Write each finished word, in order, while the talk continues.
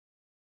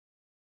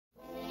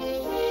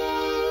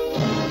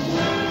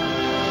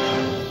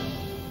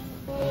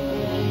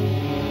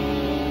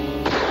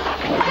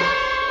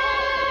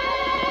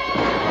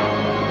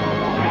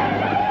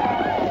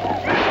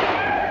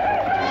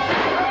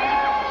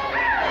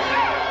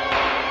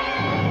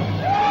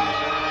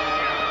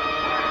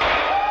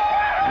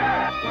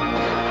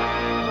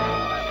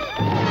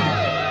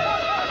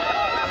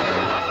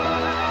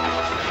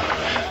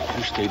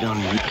stay down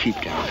and you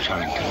keep down,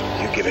 Charrington.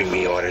 You're giving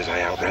me orders.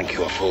 I outrank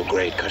you a full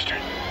grade, Custer.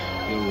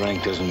 Your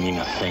rank doesn't mean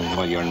a thing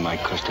while you're in my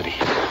custody.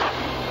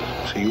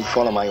 So you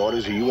follow my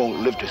orders or you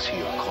won't live to see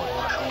your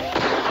court-martial.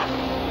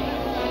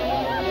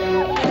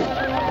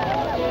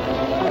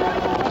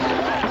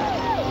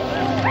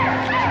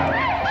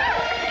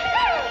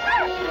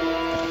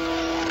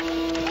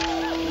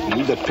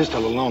 Leave that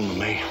pistol alone,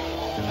 LeMay.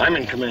 I'm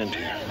in command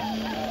here.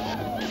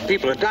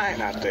 People are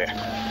dying out there.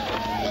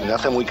 There's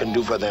nothing we can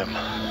do for them.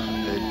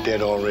 They're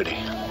dead already.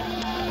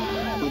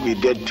 We'll be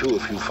dead, too,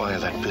 if you fire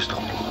that pistol.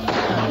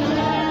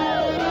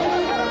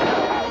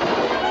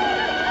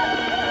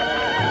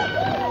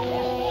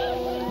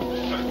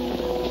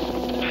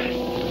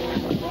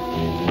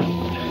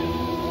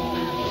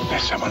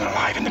 There's someone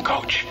alive in the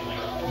coach.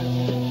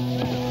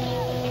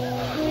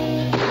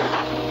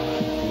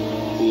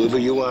 Whoever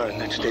you are in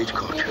that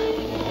stagecoach,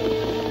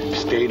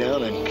 stay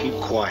down and keep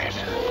quiet.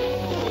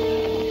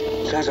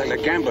 Sounds like the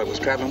gambler was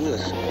traveling with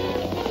us.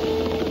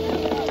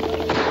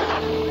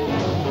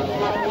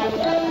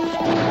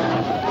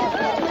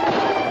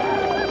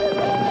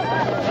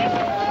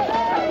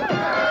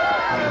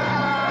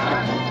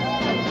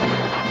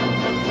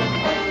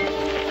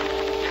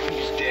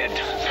 He's dead.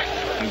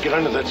 Now get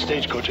under that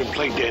stagecoach and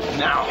play dead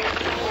now.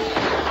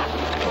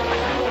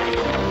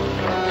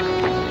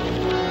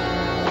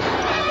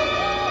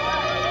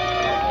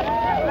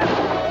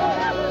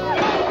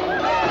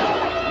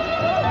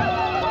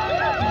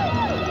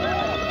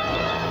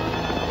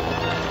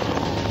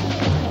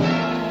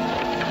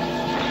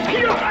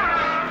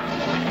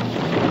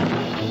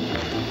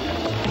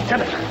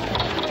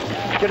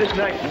 Get his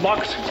knife,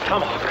 moccasins,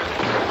 tomahawk.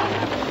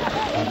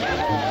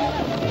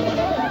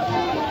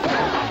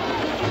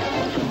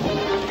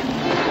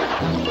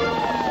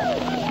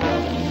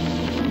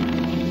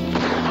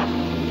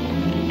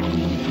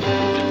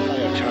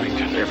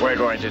 If we're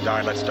going to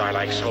die, let's die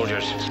like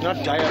soldiers. It's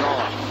not die at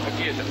all.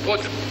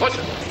 Watch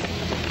him.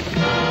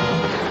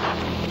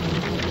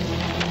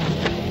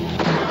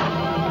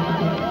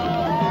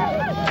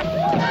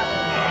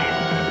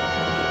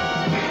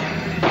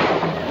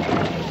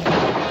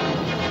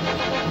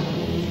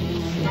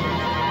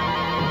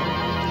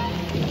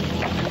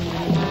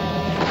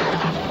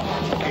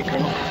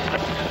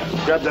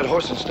 Grab that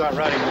horse and start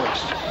riding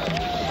west.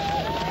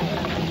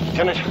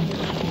 Lieutenant,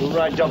 we'll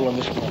ride double on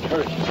this one.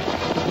 Hurry.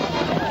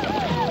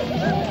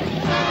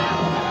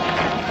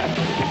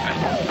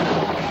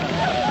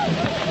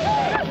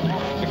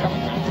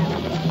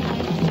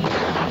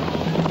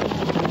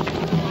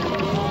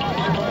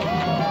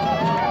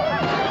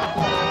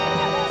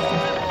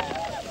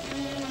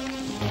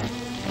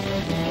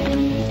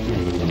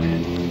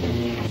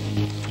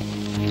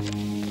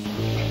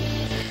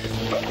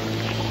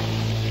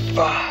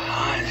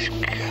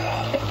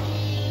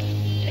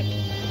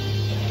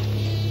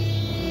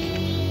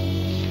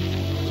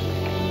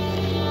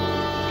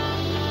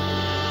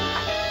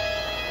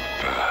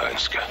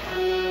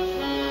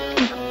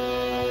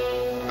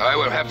 I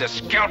will have the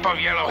scalp of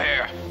yellow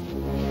hair.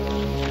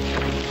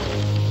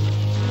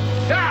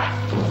 Ah!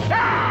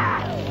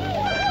 Ah!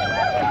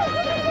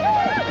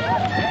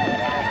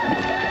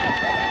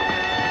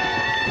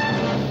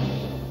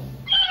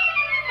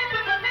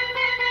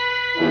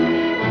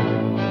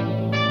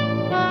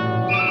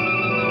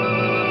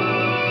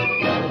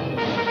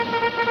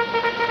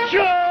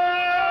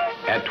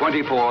 At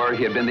 24,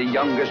 he had been the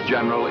youngest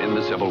general in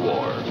the Civil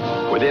War.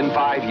 Within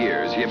 5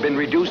 years, he had been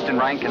reduced in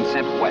rank and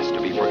sent west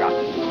to be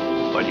forgotten.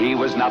 But he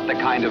was not the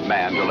kind of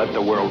man to let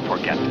the world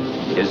forget.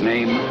 His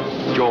name,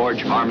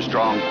 George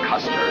Armstrong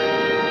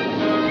Custer.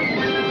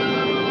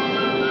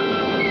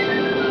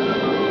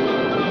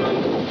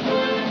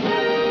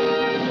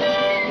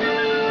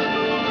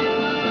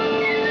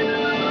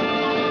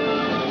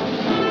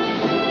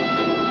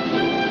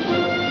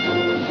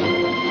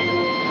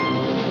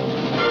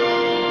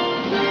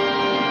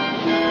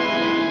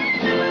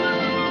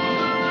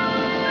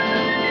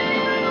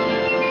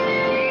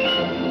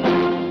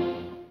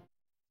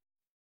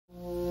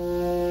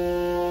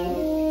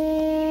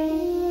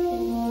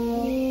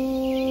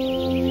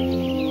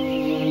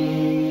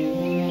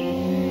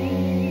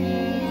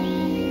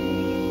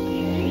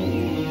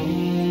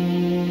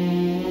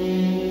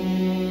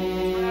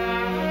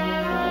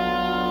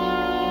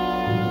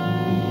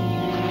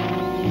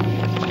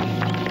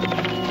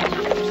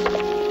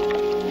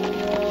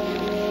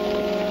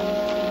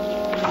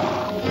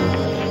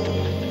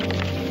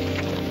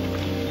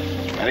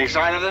 Any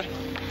sign of it?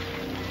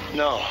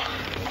 No.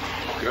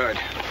 Good.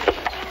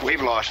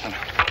 We've lost them.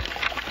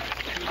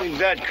 You think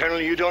that,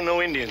 Colonel? You don't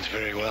know Indians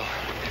very well.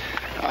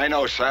 I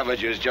know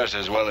savages just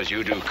as well as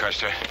you do,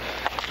 Custer.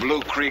 Blue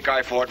Creek,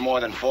 I fought more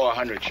than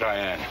 400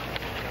 Cheyenne.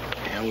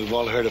 Yeah, we've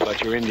all heard about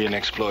your Indian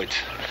exploits.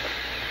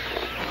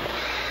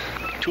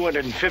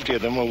 250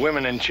 of them were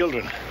women and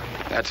children.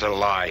 That's a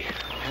lie.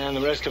 And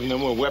the rest of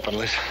them were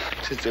weaponless,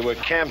 since they were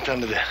camped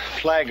under the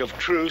flag of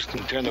truce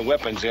and turned the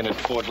weapons in at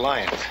Fort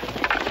Lyons.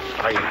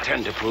 I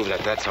intend to prove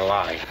that that's a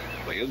lie.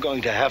 Well, you're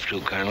going to have to,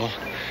 Colonel,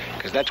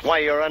 Because that's why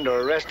you're under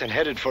arrest and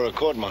headed for a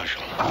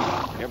court-martial.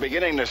 You're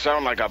beginning to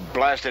sound like a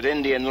blasted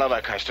Indian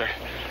lover, Custer.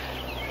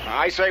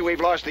 I say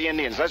we've lost the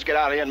Indians. Let's get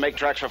out of here and make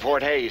tracks for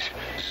Fort Hays.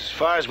 As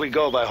far as we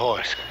go by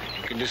horse.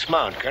 You can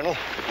dismount, Colonel.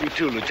 You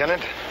too,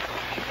 Lieutenant.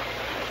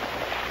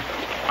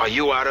 Are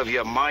you out of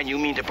your mind? You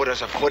mean to put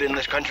us afoot in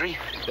this country?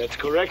 That's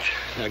correct.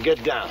 Now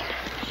get down.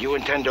 You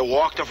intend to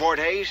walk to Fort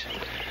Hays?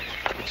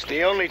 It's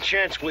the only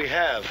chance we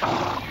have.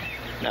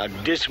 Now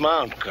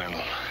dismount,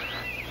 Colonel.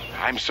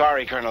 I'm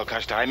sorry, Colonel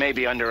Custer. I may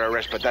be under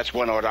arrest, but that's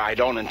one order I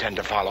don't intend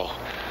to follow.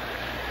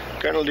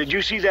 Colonel, did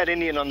you see that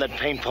Indian on that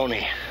paint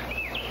pony?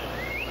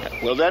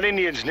 Well, that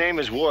Indian's name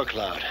is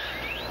Warcloud.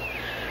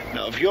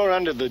 Now, if you're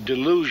under the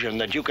delusion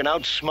that you can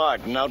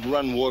outsmart and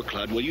outrun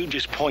Warcloud, well, you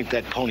just point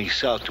that pony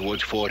south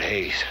towards Fort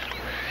Hays.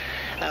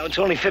 Now, it's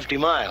only 50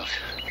 miles.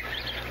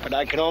 But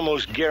I can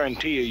almost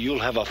guarantee you you'll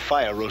have a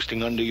fire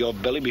roasting under your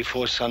belly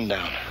before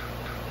sundown.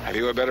 Have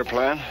you a better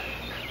plan?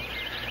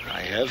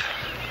 I have.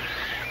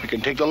 We can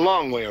take the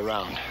long way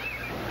around.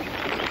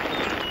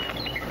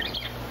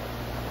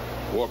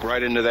 Walk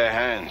right into their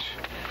hands.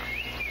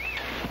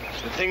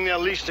 It's the thing they'll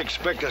least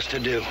expect us to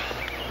do.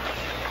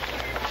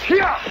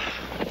 Here!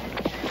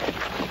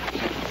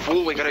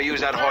 Fool, we could have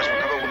used that horse for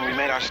cover when we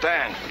made our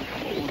stand.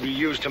 What would we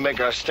use to make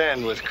our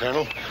stand with,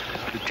 Colonel?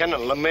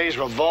 Lieutenant LeMay's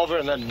revolver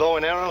and that bow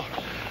and arrow?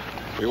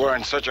 If we were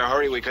in such a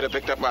hurry, we could have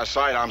picked up our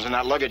sidearms in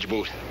that luggage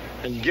boot.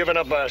 And given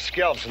up our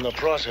scalps in the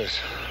process.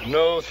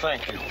 No,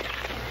 thank you.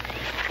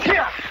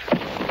 Here!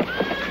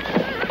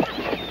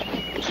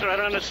 Sir, I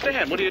don't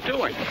understand. What are you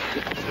doing?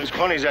 Those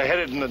ponies are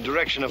headed in the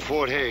direction of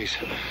Fort Hays.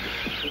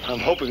 I'm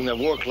hoping that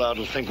Warcloud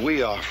will think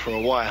we are for a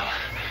while.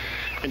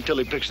 Until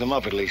he picks them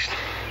up, at least.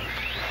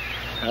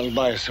 That'll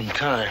buy us some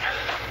time.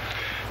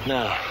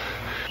 Now,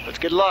 let's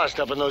get lost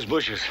up in those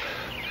bushes.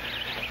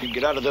 You can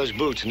get out of those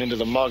boots and into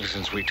the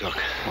moccasins we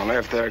took. Well,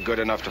 if they're good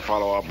enough to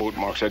follow our boot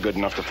marks, they're good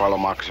enough to follow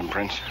moccasin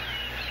prints.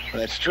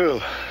 Well, that's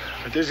true.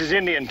 But this is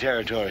Indian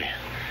territory.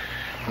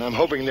 And I'm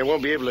hoping they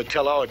won't be able to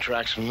tell our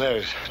tracks from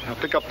theirs. Now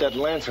pick up that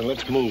lance and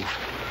let's move.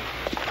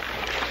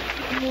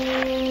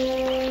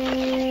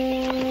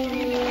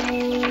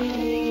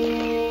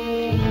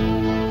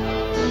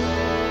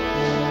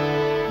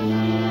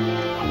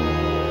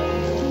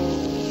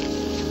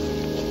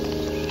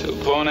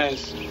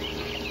 Ponies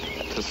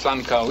to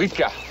San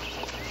Carlica.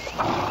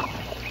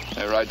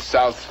 They ride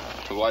south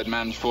to White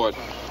Man's Fort.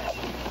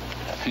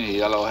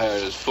 Yellow hair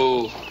is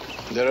fool.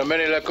 There are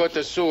many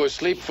Lakota Sioux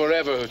asleep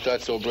forever who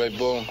thought so, brave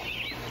bull.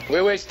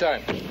 We waste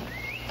time.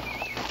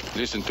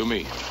 Listen to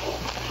me.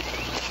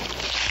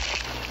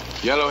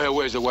 Yellow hair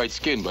wears a white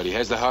skin, but he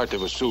has the heart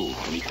of a Sioux,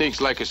 and he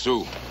thinks like a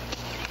Sioux.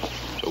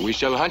 So we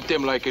shall hunt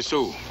him like a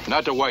Sioux,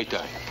 not a white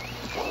eye,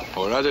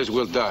 or others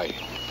will die.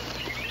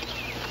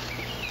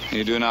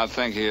 You do not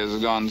think he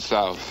has gone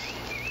south?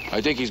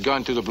 I think he's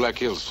gone to the Black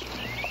Hills.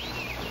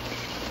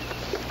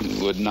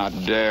 He would not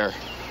dare.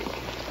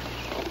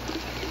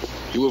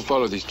 You will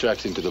follow these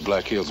tracks into the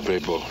Black Hills,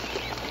 brave bull.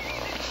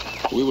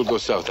 We will go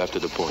south after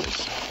the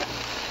ponies.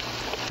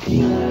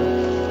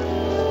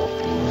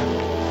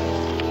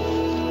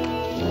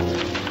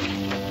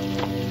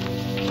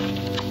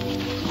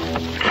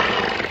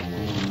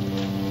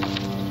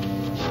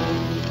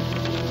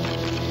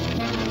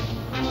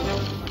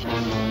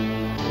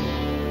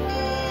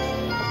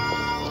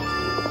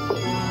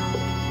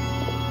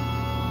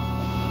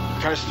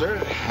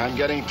 Custer, I'm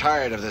getting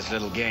tired of this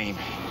little game.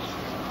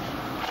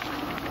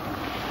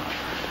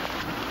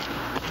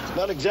 It's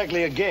not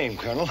exactly a game,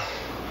 Colonel.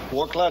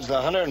 Warcloud's the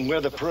hunter and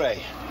we're the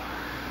prey.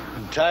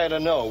 I'm tired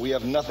of no. We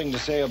have nothing to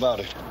say about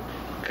it.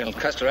 Colonel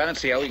Custer, I don't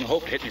see how we can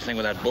hope to hit anything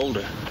with that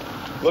boulder.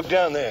 Look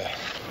down there.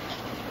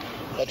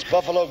 That's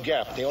Buffalo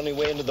Gap, the only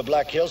way into the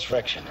Black Hills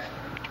fraction.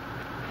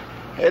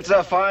 It's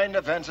a fine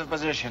defensive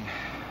position.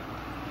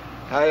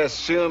 I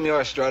assume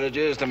your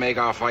strategy is to make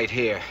our fight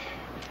here.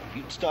 If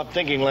you'd stop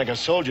thinking like a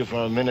soldier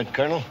for a minute,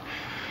 Colonel,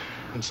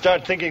 and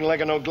start thinking like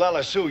an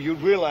Oglala Sioux,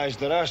 you'd realize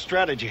that our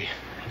strategy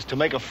is to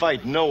make a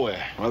fight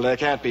nowhere. Well, there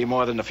can't be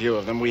more than a few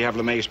of them. We have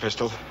LeMay's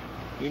pistol.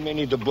 We may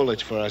need the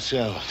bullets for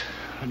ourselves.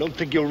 I don't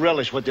think you'll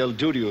relish what they'll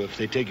do to you if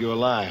they take you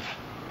alive.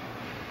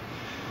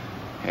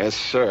 Yes,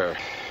 sir.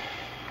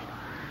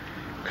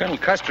 Colonel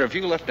Custer, if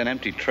you left an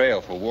empty trail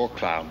for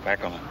Warcloud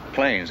back on the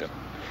plains,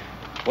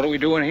 what are we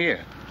doing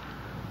here?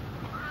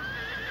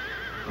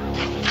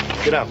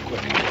 Get out,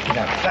 quick. Get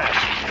out, fast.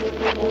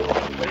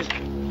 What is it?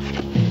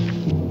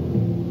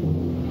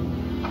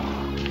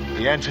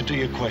 The answer to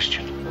your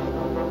question.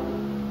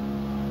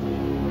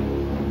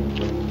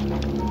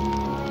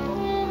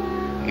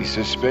 He's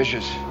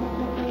suspicious.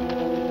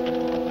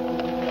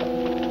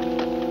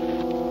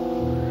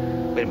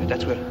 Wait a minute,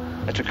 that's where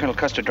Colonel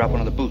Custer dropped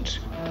one of the boots.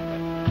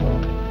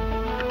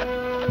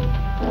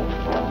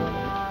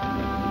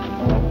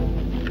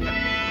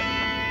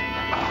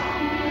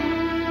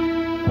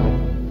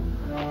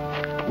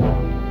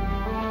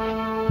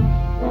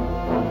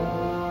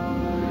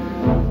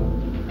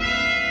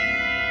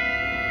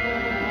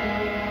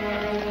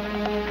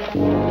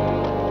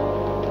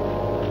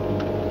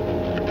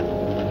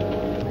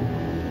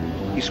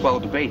 He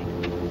swallowed the bait.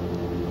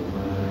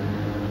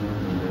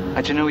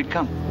 How'd you know he'd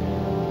come?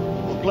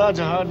 Well, Cloud's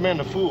a hard man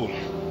to fool.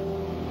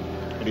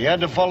 But he had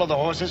to follow the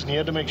horses, and he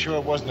had to make sure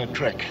it wasn't a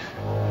trick.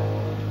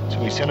 So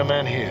he sent a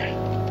man here.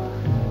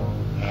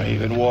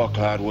 Even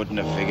Warcloud wouldn't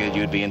have figured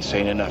you'd be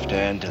insane enough to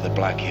enter the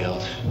Black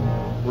Hills.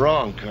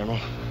 Wrong, Colonel.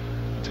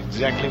 That's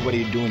exactly what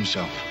he'd do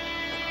himself.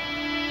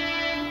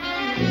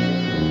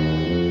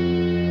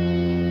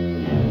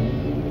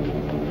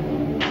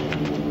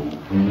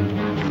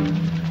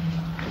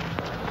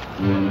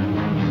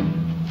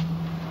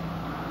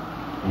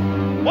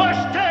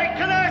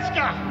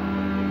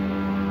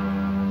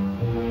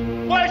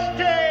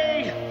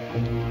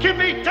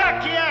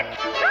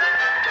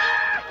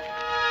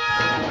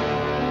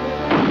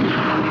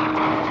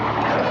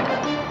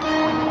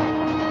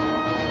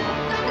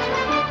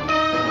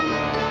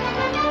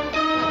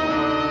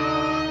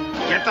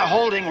 Get the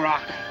holding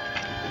rock.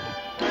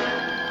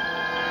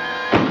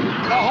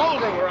 The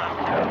holding rock.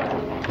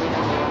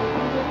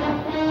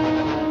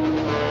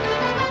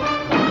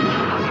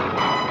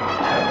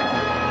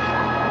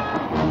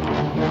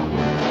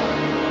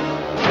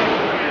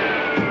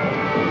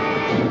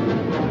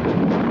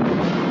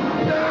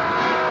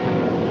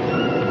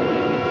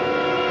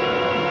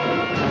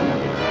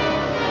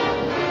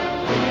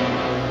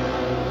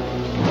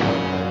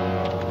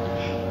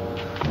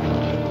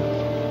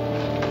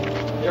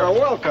 You're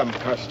welcome,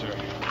 Custer.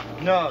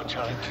 No,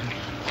 Charlington.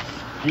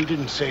 You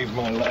didn't save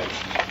my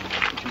life.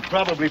 You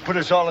probably put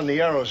us all in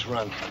the Arrows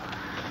Run.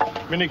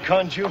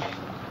 Miniconju,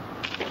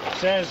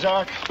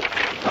 Saint-Zarc,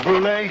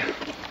 Brûlé,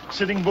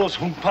 Sitting Bull's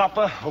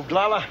Humpapa,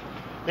 Oglala.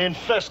 They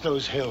infest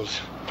those hills.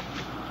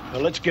 Now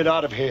let's get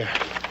out of here.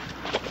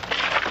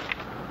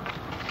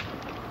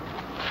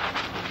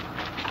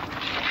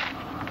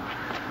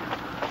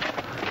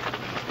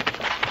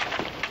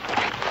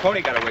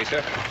 Pony got away,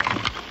 sir.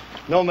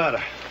 No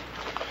matter.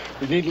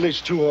 We need at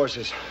least 2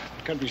 horses.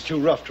 The country's too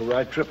rough to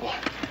ride triple.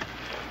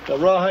 The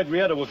rawhide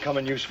Rieta will come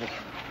in useful.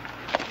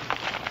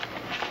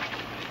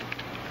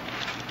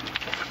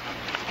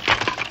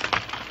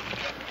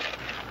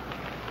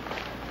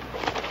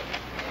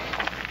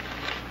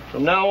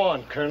 From now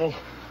on, Colonel,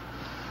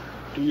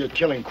 do your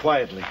killing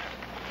quietly.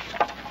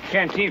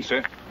 Canteen,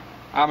 sir.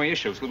 Army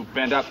issues. A little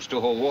bent up,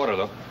 still hold water,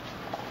 though.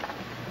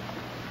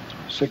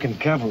 2nd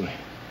Cavalry.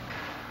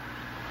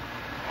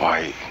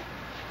 Why,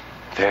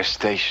 they're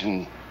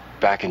stationed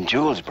back in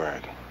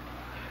Julesburg.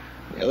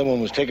 The other one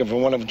was taken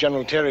from one of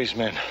General Terry's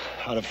men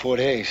out of Fort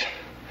Hays.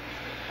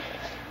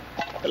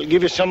 That'll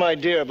give you some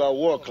idea about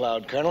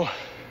Warcloud, Colonel.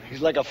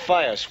 He's like a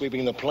fire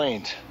sweeping the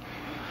plains.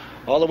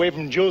 All the way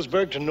from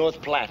Julesburg to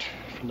North Platte,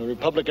 from the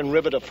Republican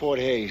River to Fort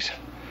Hays.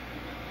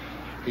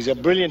 He's a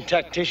brilliant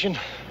tactician,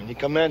 and he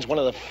commands one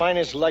of the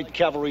finest light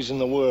cavalries in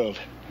the world.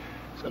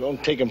 So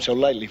don't take him so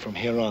lightly from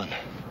here on.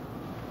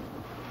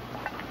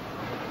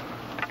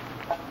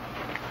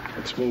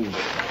 Let's move.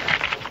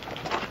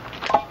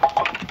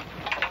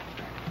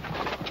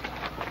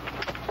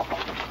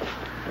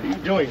 What are you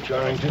doing,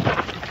 Charrington?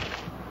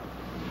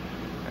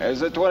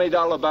 There's a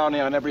 $20 bounty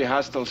on every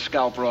hostile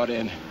scalp brought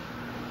in.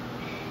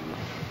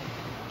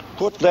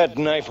 Put that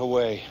knife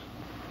away.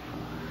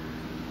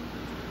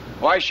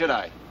 Why should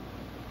I?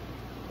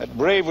 That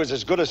brave was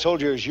as good a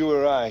soldier as you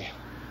or I.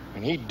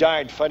 And he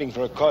died fighting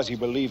for a cause he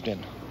believed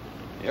in.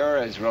 You're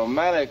as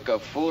romantic a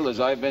fool as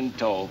I've been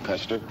told,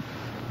 Custer.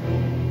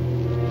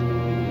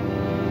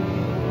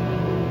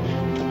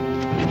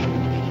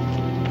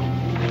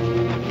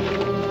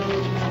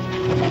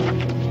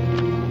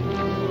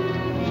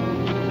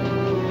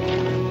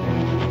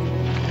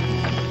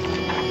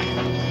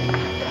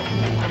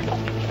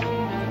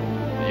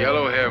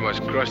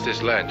 Must cross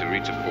this land to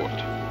reach a fort.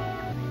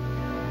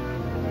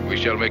 We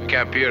shall make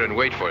camp here and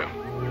wait for him.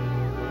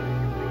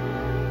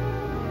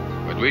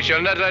 But we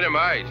shall not let him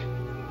hide.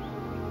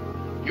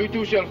 You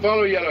two shall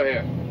follow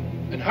Yellowhair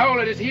and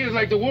howl at his heels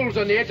like the wolves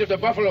on the edge of the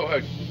buffalo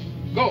herd.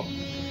 Go.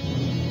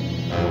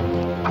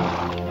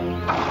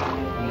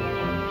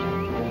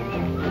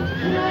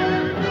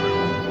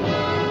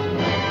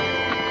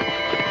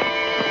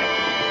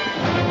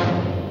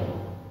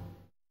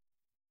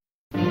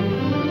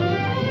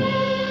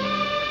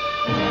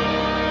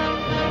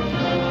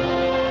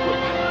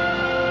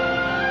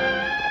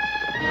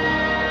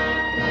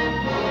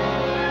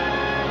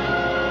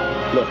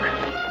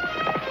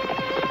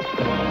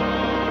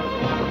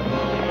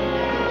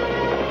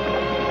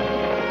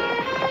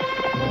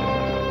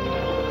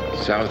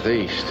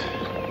 Southeast.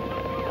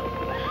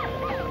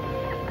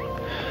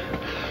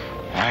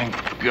 Thank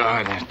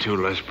God there's 2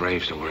 less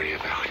braves to worry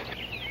about.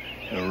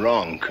 You're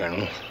wrong,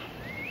 Colonel.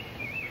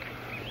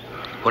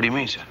 What do you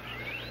mean, sir?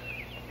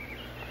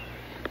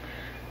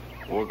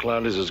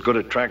 Warcloud is as good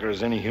a tracker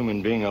as any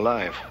human being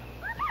alive.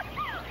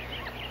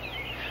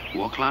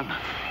 Warcloud?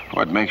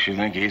 What makes you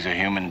think he's a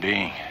human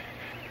being?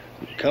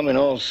 They come in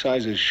all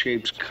sizes,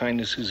 shapes,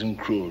 kindnesses, and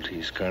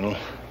cruelties, Colonel.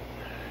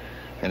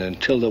 And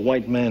until the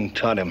white man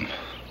taught him,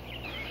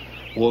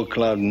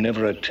 Warcloud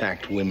never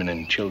attacked women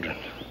and children.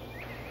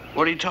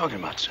 What are you talking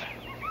about, sir?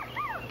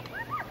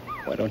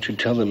 Why don't you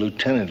tell the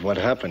lieutenant what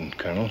happened,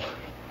 Colonel?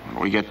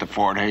 When we get to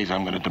Fort Hays,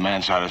 I'm going to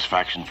demand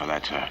satisfaction for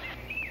that, sir.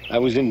 I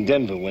was in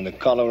Denver when the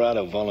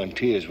Colorado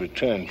volunteers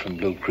returned from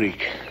Blue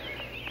Creek.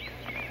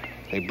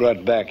 They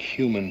brought back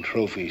human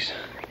trophies.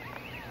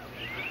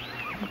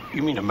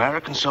 You mean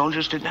American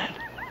soldiers did that?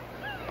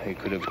 They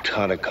could have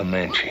taught a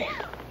Comanche.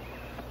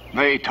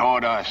 They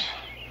taught us.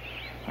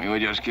 We were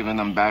just giving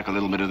them back a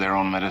little bit of their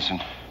own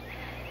medicine.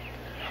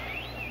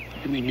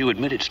 You mean you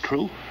admit it's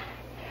true?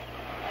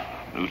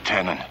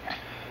 Lieutenant,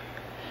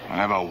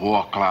 whenever a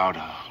war cloud,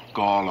 a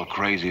Gaul, or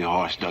crazy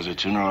horse does it,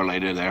 sooner or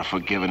later they're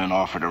forgiven and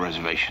offered a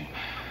reservation.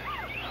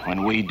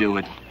 When we do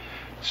it,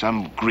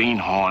 some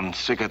greenhorn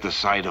sick at the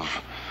sight of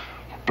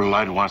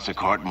blood wants to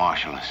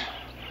court-martial us.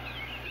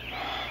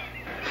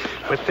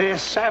 But they're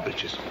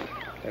savages.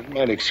 That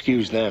might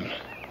excuse them.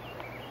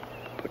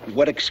 But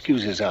what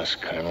excuses us,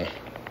 Colonel?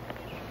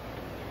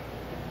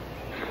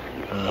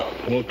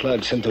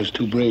 Warcloud sent those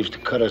two braves to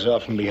cut us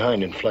off from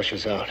behind and flush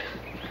us out.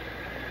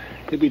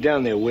 They'll be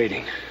down there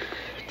waiting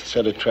to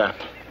set a trap.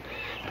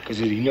 Because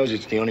he knows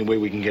it's the only way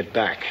we can get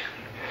back.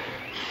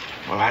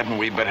 Well, hadn't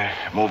we better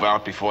move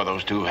out before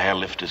those two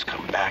hairlifters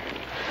come back?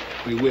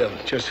 We will,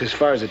 just as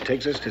far as it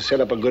takes us to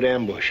set up a good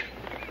ambush.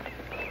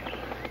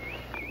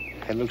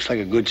 That looks like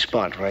a good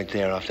spot right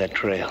there off that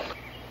trail.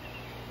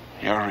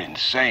 You're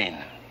insane.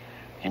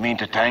 You mean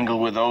to tangle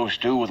with those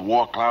two with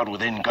Warcloud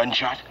within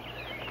gunshot?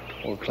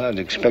 Warcloud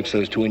expects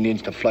those two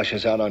Indians to flush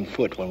us out on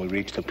foot when we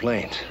reach the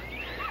plains.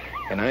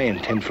 And I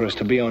intend for us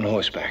to be on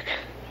horseback.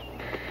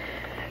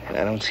 And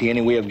I don't see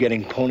any way of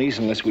getting ponies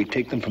unless we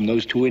take them from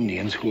those two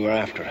Indians who are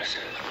after us.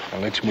 Now,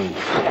 let's move.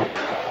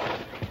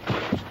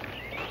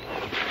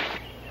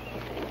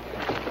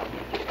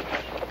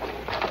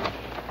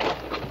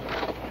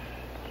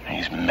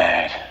 He's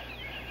mad.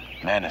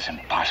 Madness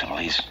impossible.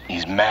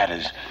 He's mad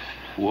as...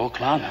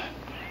 Warcloud?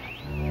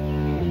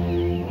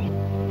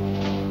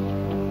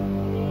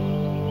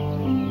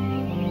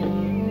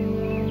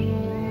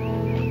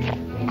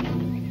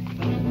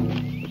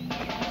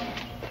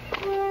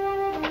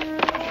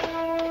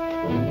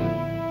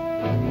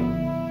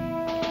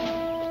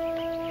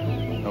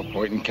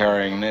 Point in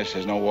carrying this.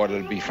 There's no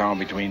water to be found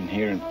between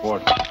here and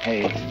Fort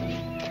Hays.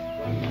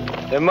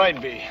 There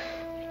might be.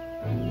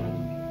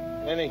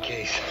 In any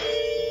case,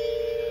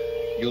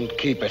 you'll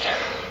keep it.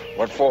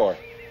 What for?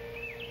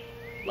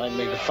 Might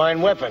make a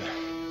fine weapon.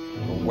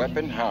 A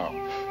weapon? How?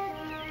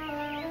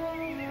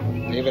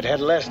 David had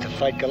less to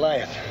fight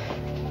Goliath.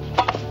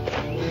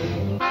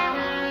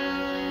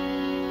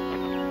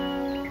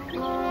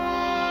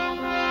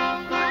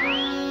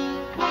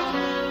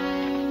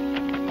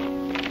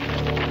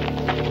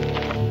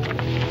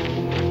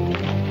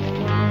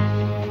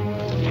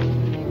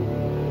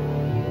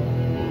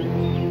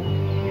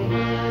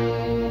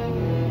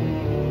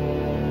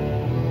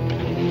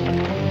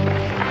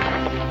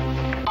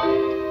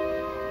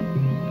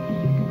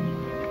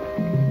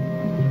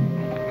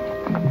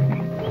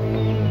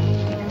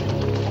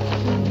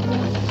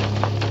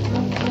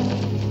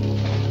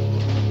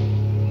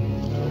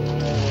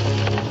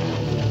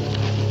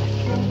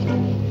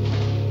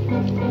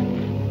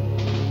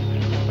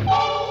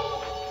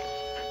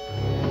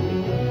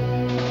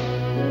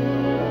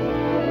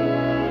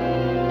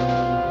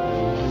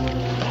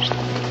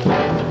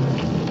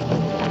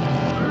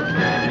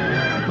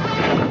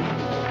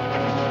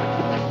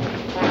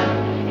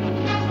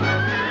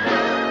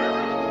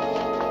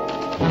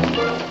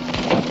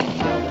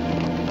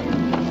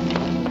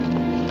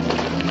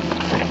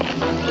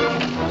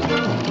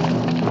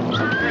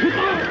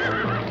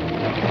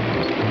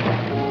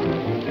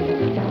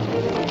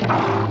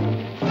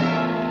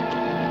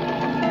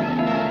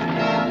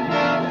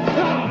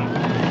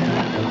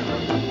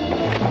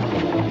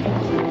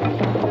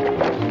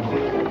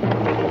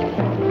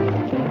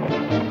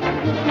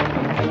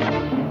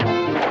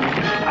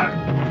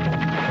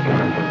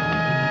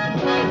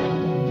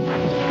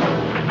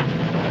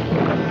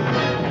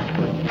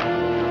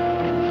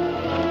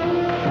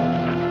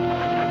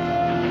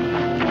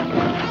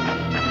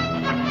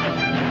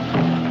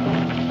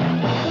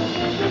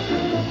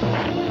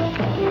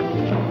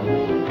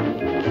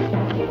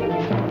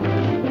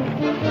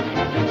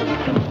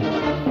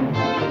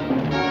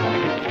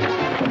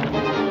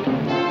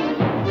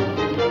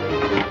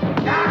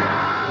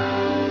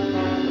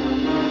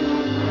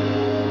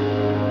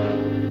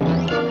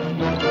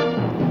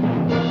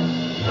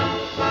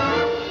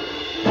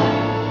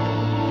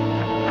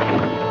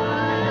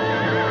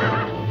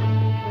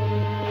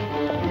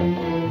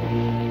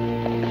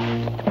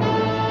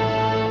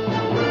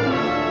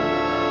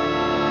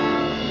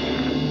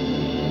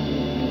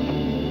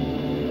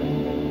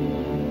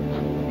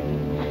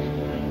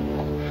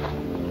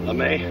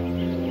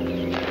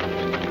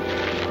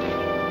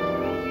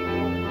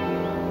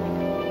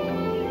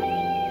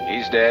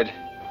 He's dead.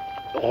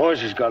 The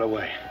horses got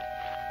away.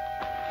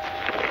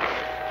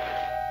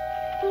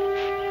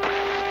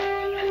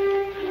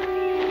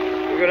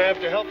 You're gonna have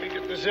to help me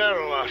get the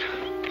Zero out.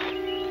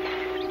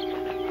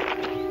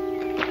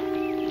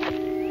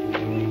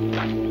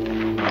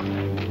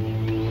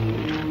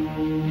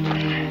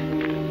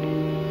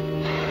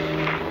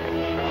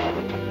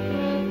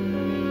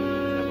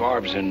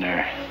 barbs in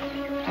there.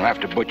 I'll have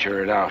to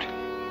butcher it out.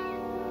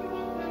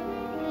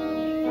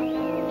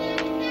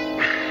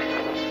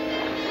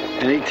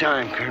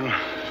 Anytime, Colonel.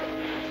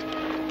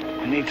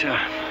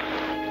 Anytime.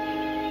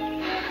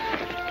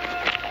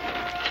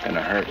 It's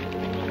gonna hurt.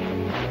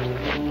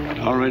 It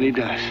already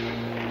does.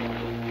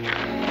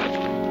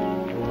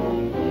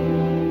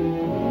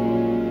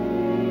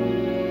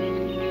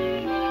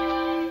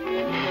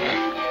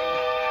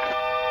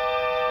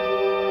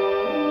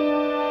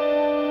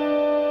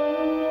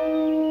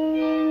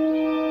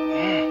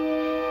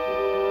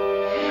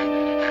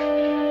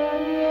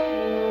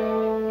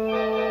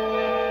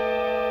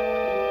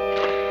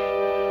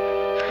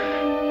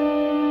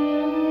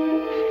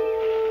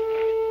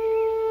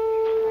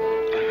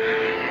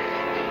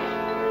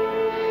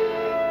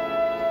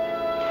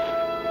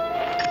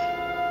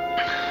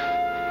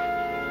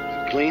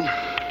 Clean?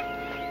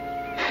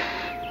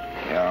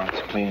 Yeah,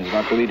 it's clean. It's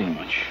not bleeding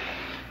much.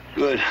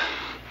 Good.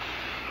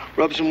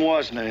 Rub some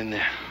Wasner in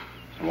there.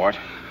 What?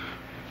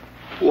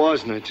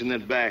 Wasner, it's in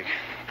that bag.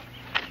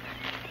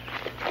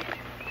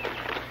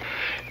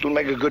 It'll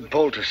make a good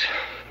poultice.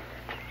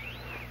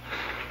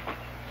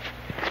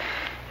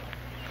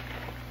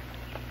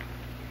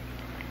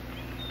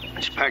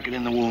 Let's pack it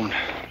in the wound.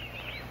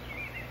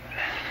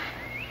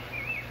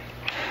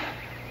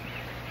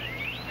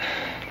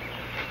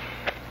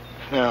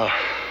 Now,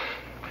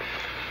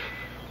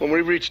 when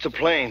we reach the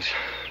plains,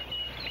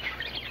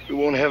 we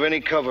won't have any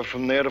cover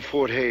from there to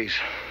Fort Hays.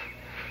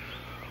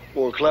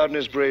 Warcloud and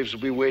his braves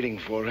will be waiting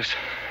for us.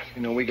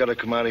 You know, we gotta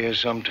come out of here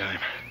sometime.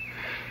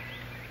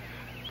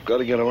 We've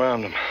gotta get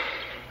around them.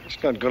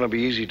 It's not gonna be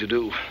easy to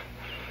do.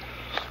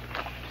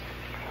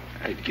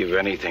 I'd give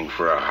anything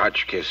for a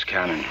Hotchkiss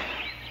cannon.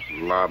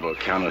 Lob a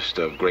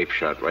canister of grape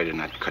shot right in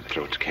that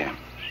cutthroat's camp.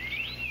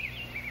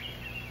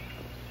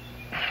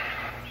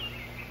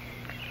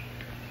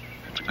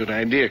 That's a good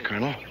idea,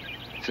 Colonel.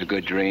 It's a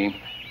good dream.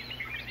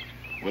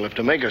 We'll have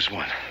to make us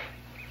one.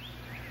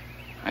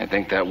 I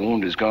think that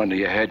wound has gone to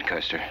your head,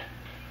 Custer.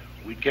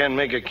 We can't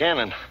make a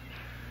cannon,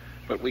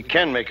 but we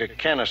can make a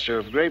canister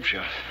of grape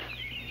shot.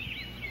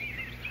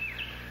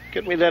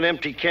 Get me that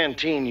empty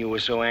canteen you were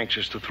so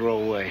anxious to throw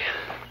away.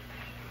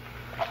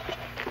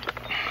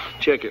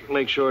 Check it.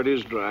 Make sure it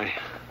is dry.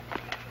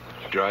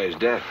 Dry as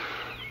death.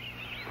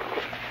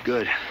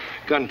 Good.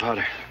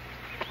 Gunpowder.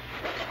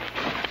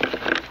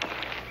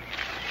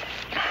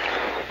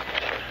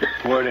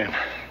 Pour it in.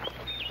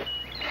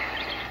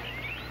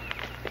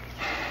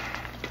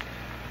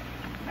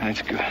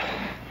 That's good.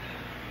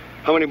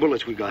 How many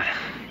bullets we got?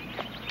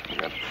 We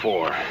got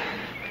 4.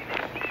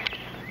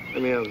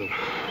 Let me have them.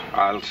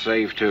 I'll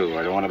save 2.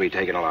 I don't want to be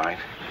taken alive.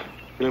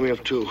 Let me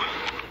have 2.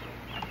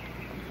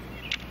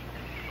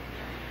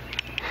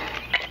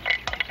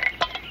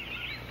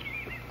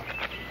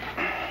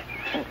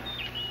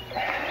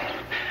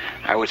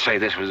 I would say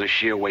this was a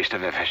sheer waste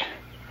of effort.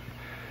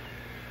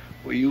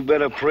 Well, you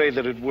better pray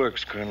that it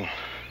works, Colonel.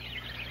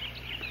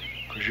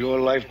 Because your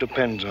life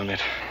depends on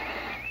it.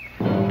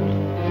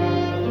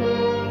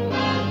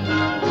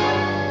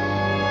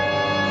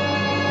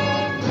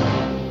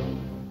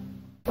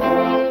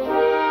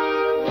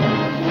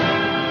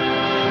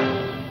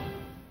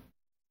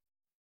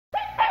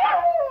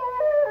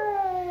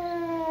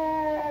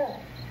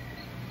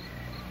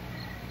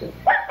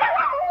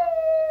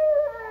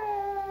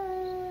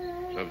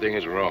 Something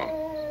is wrong.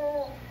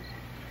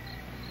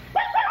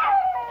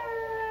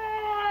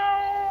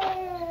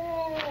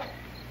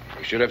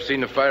 We should have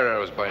seen the fire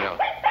arrows by now.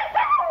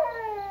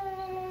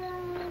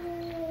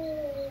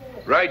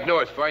 Ride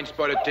north, find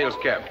Spotted Tail's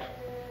camp.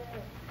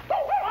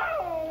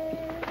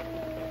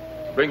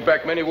 Bring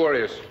back many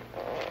warriors.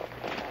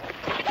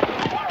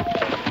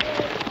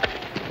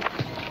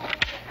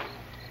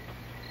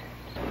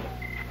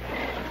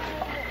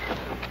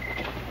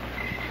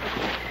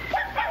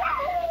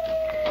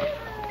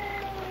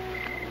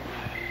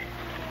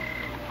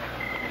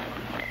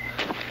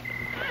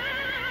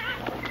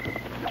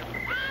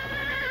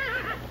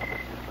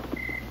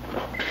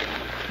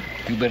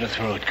 You better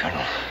throw it,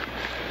 Colonel.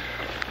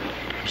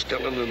 I'm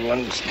still a little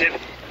unsteady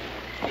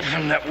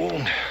from that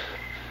wound.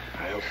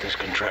 I hope this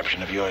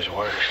contraption of yours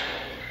works.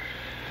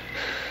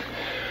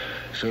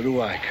 So do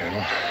I,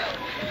 Colonel.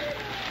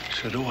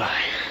 So do I.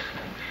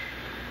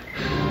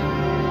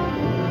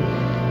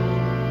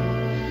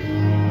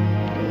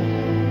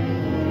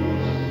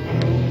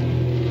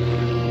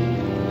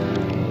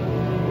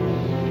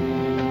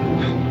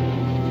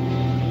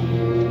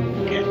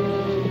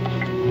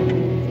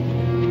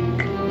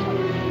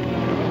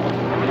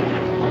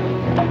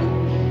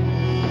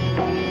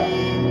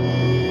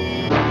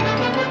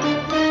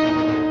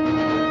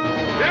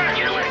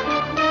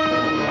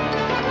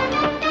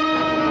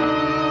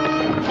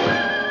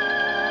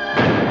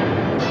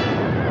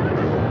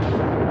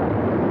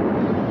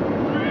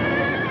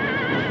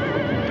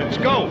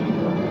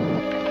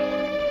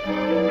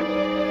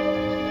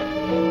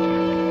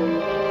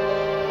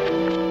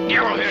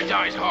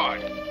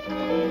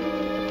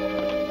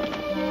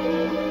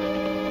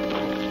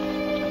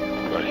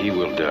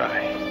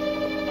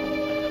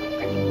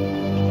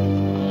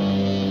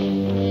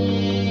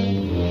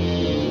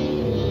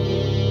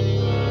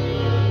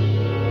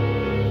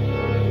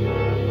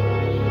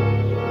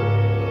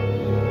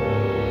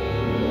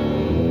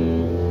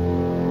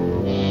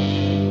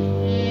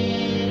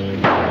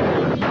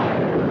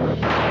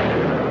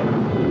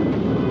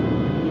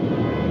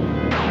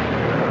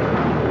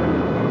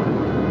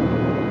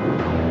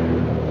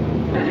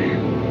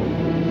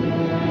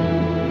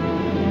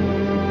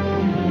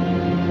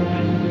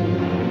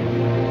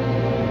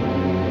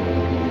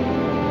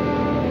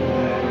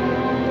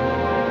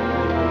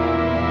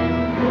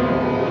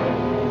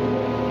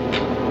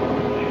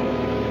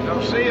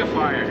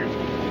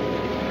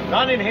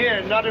 Not in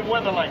here, not in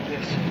weather like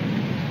this.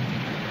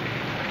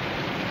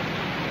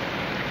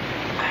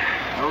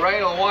 The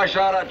rain will wash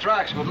out our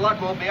tracks. With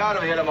luck, we'll be out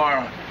of here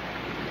tomorrow.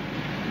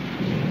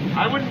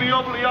 I wouldn't be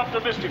overly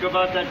optimistic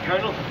about that,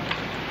 Colonel.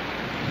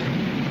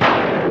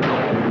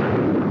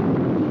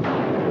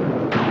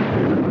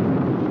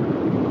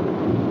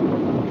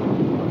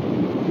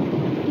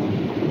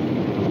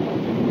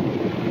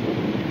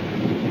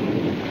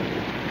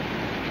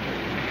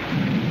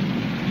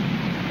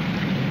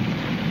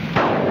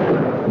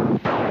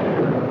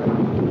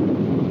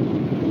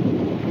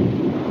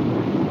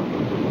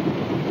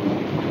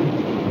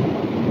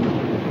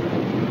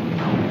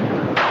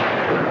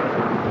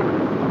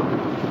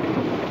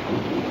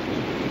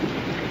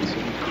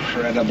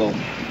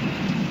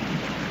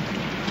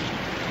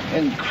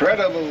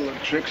 Incredible the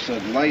tricks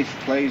that life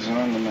plays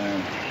on the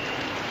man.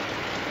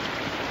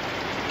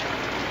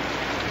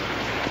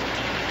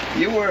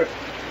 You were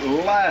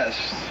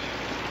last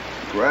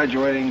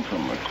graduating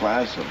from a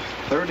class of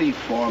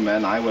 34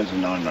 men. I was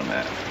an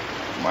underman.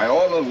 By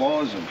all the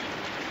laws of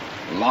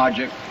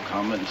logic,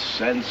 common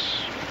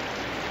sense,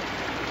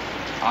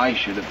 I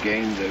should have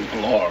gained the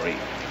glory.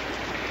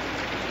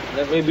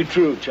 That may be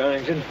true,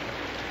 Charrington.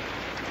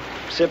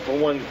 Except for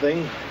one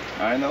thing.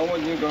 I know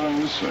what you're going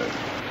to say.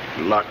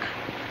 Luck.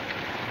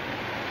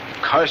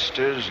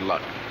 Custer's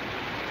luck.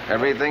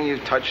 Everything you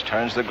touch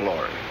turns to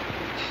glory.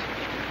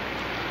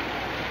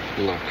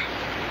 Luck.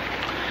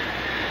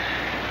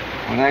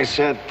 When I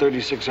sat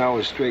 36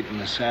 hours straight in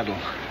the saddle,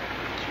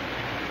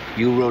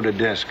 you rode a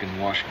desk in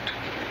Washington.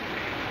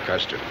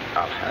 Custer,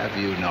 I'll have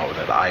you know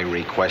that I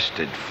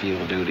requested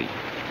field duty.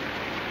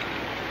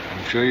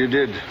 I'm sure you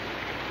did.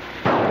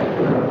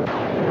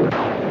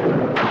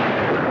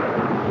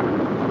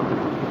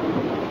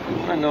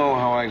 I know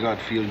how I got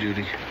field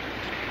duty.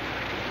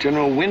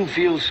 General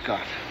Winfield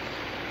Scott.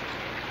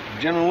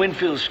 General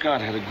Winfield Scott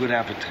had a good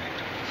appetite.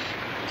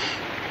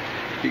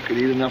 He could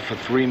eat enough for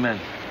 3 men.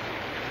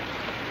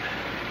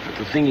 But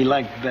the thing he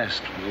liked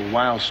best were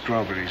wild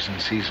strawberries in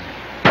season.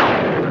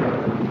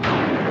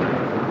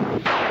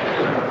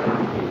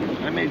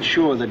 I made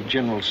sure that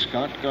General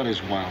Scott got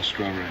his wild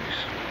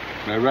strawberries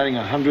by riding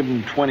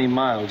 120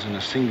 miles in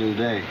a single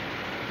day.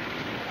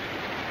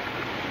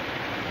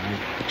 I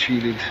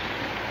cheated.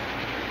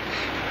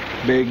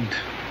 Begged.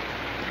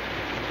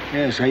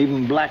 Yes, I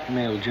even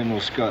blackmailed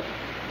General Scott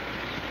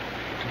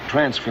to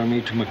transfer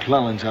me to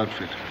McClellan's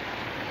outfit.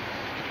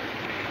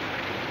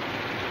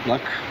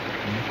 Luck,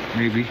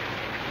 maybe.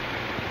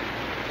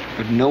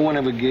 But no one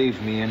ever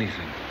gave me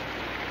anything.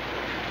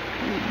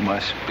 You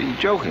must be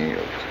joking.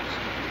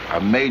 A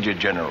major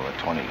general at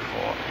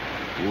 24.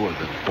 You were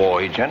the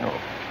boy general.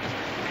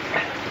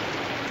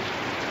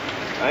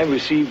 I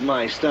received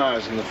my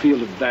stars in the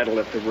field of battle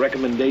at the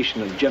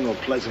recommendation of General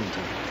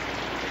Pleasanton.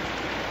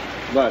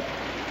 But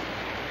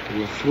there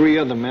were 3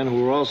 other men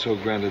who were also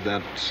granted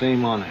that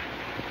same honor.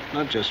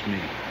 Not just me.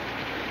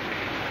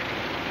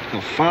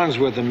 Now,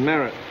 Farnsworth and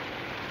Merritt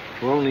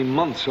were only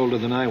months older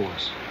than I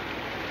was.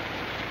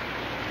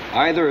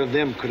 Either of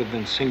them could have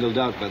been singled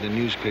out by the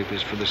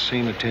newspapers for the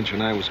same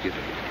attention I was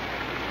given.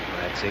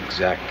 That's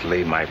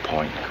exactly my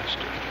point,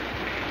 Custer.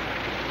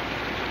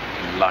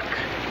 Luck.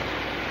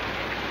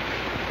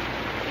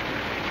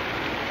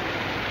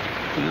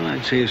 Well,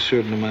 I'd say a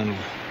certain amount of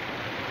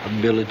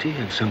ability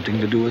had something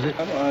to do with it.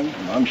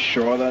 I'm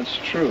sure that's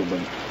true, but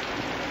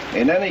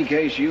in any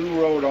case, you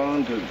rode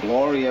on to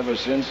glory ever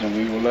since, and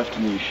we were left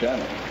in your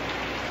shadow.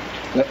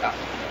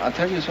 I'll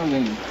tell you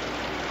something,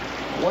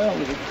 well,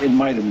 it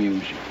might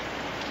amuse you.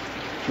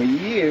 For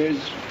years,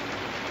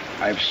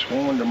 I've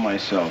sworn to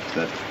myself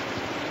that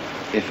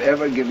if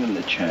ever given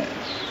the chance,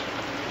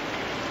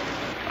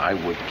 I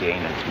would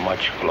gain as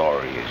much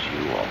glory as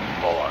you or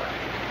more.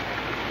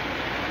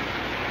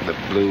 The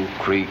Blue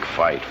Creek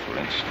fight, for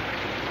instance.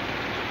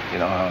 You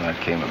know how that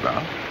came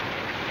about?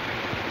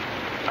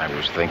 I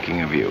was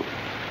thinking of you.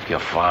 Your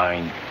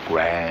fine,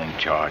 grand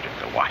charge of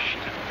the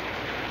Washington.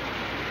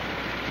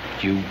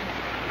 You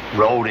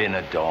rode in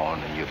at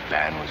dawn and your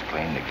band was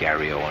playing the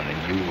Gary Owen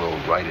and you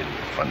rode right into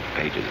the front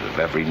pages of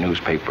every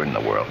newspaper in the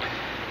world.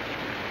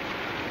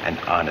 And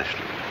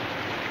honestly,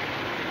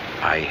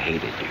 I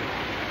hated you.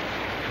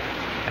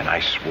 And I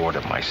swore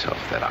to myself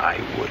that I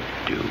would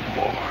do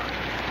more.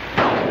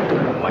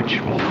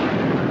 Much more.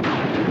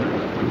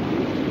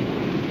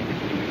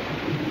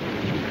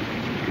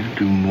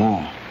 Do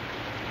more.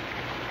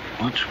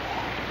 Much more.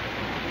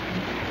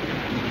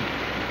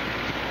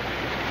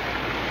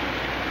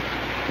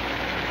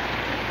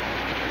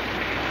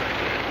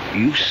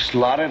 You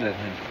slaughtered an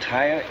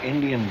entire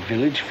Indian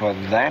village for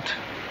that?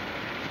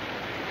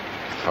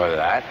 For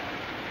that?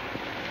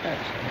 Yes.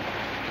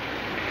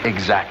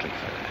 Exactly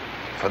for that.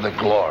 For the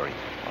glory.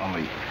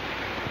 Only,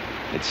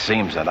 it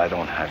seems that I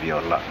don't have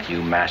your luck.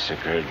 You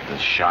massacred the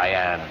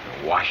Cheyenne and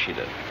the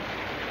Washita.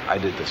 I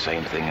did the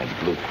same thing at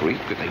Blue Creek,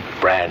 and they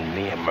brand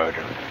me a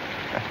murderer.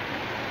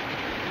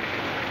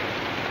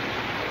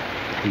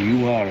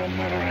 You are a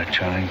murderer,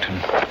 Charrington.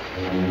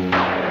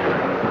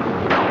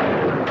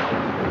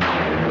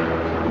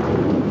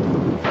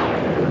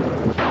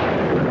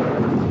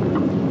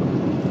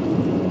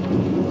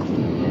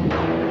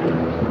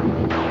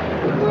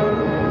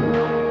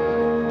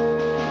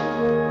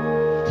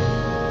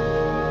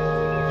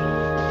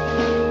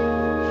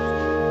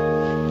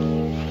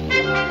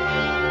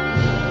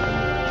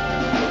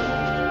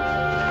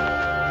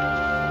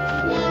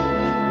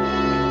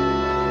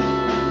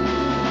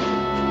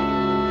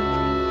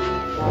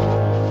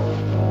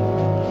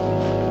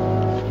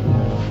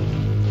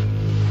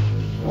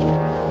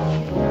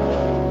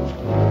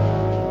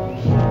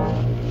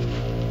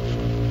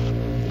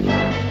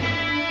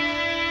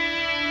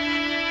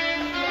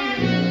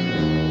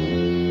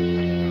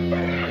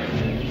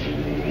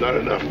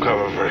 Enough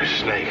cover for a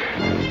snake.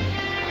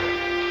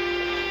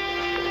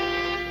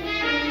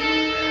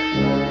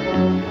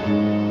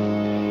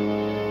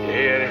 You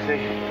hear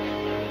anything?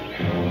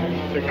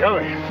 They're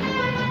coming.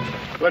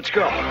 Let's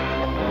go.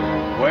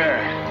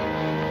 Where?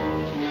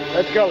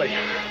 That gully.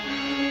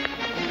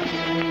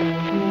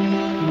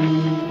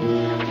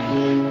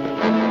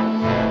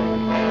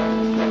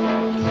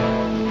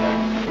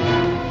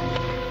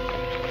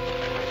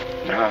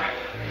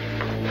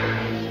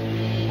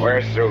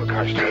 We're through,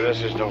 Custer.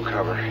 This is no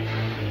cover.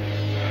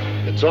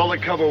 It's all the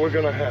cover we're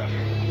gonna have.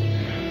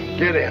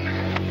 Get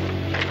in.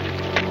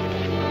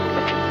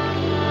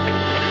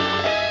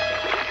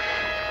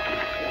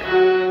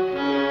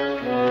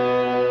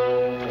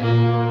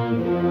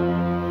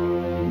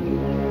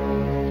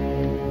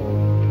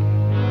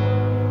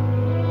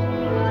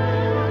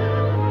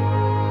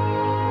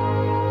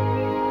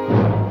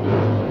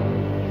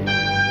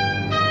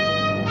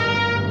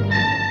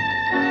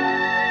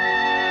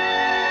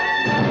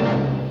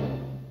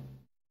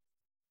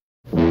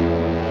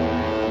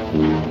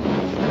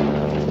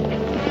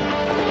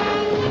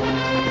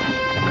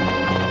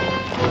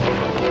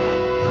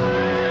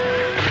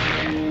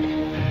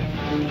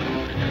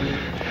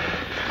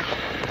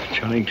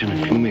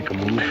 If you make a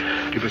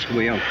move, give us a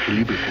way out to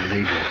leave before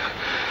they do.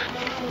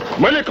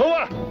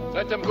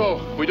 Let them go.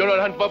 We do not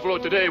hunt buffalo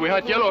today. We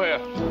hunt yellow hair.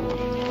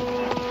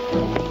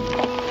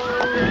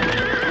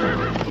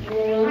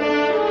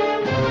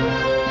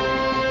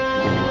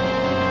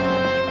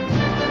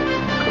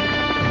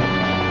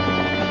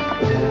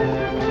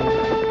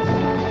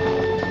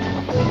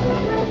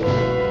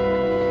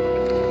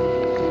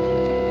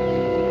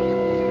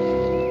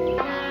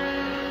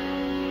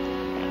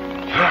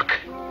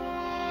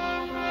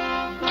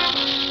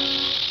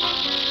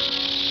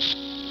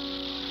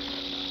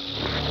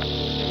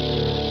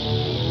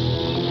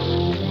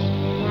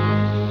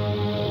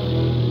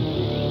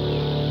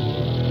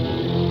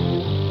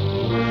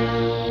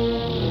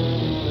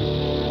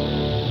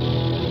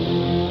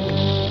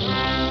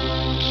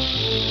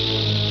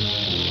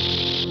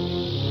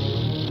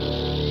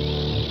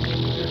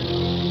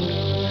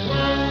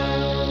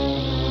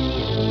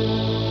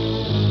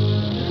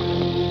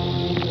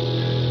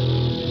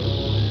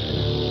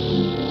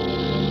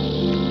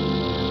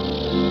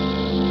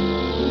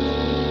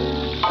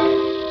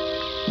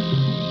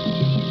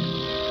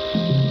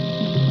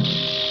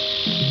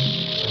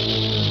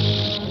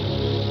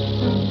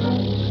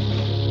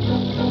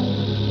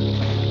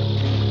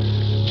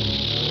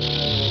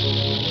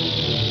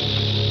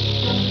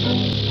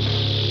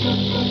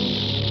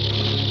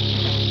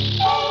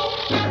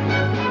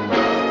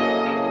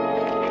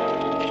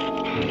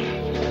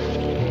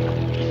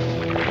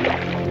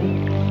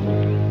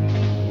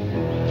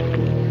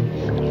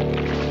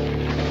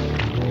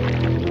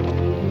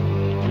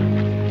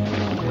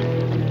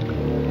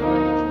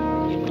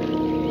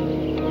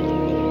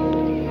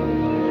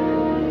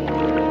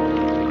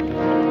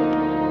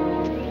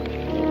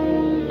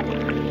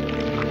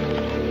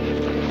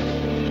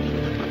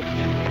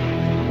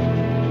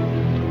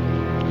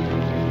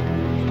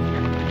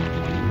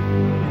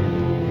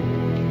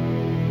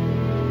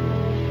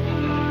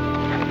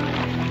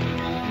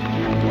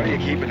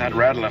 That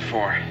rattler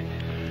for?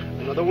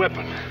 Another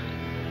weapon.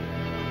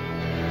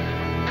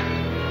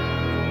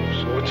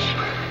 So it's...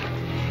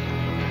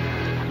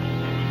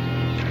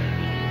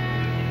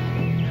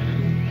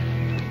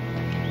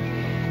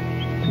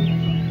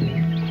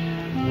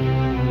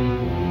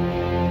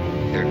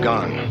 They're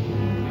gone.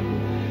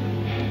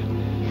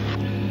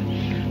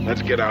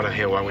 Let's get out of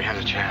here while we have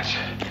a chance.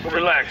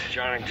 Relax,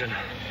 Charrington.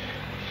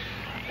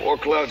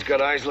 Warcloud's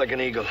got eyes like an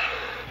eagle.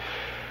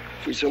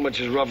 If we so much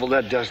as ruffle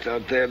that dust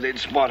out there, they'd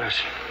spot us.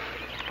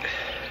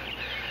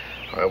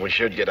 Well, we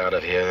should get out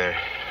of here. They're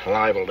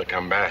liable to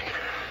come back.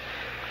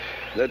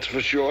 That's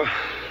for sure.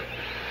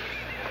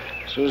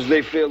 As soon as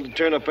they fail to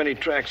turn up any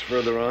tracks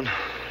further on.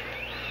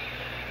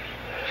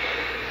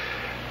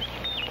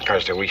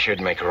 Custer, we should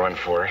make a run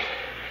for it.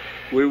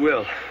 We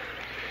will.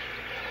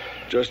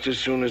 Just as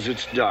soon as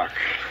it's dark.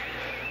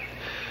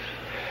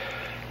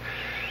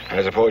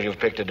 I suppose you've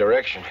picked a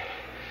direction.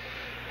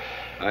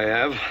 I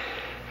have.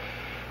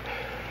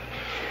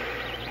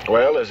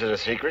 Well, is it a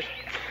secret?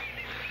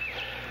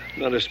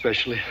 Not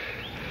especially.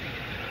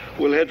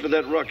 We'll head for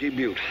that rocky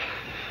butte,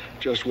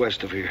 just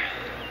west of here.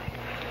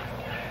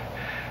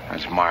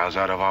 That's miles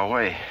out of our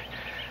way.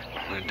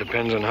 It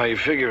depends on how you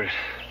figure it.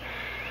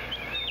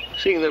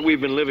 Seeing that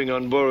we've been living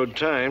on borrowed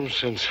time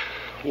since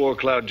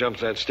Warcloud jumped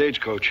that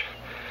stagecoach,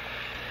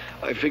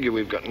 I figure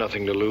we've got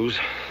nothing to lose.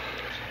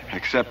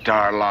 Except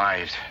our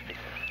lives.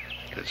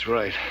 That's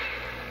right.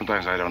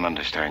 Sometimes I don't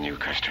understand you,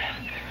 Custer.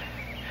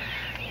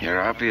 You're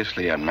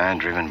obviously a man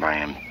driven by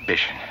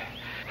ambition.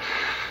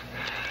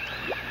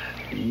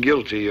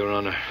 Guilty, Your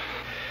Honor.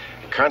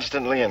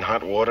 Constantly in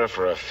hot water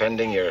for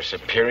offending your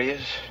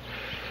superiors?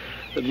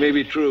 That may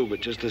be true, but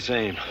just the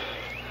same.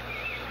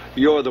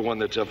 You're the one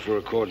that's up for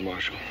a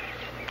court-martial.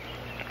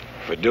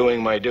 For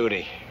doing my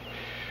duty.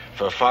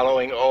 For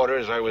following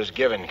orders I was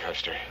given,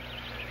 Custer.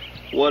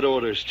 What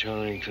orders,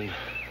 Charrington?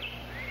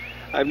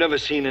 I've never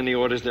seen any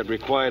orders that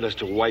required us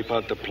to wipe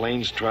out the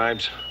Plains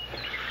tribes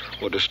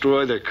or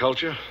destroy their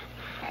culture.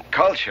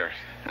 Culture?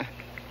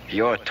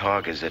 Your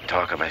talk is the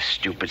talk of a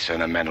stupid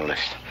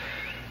sentimentalist.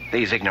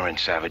 These ignorant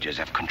savages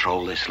have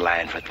controlled this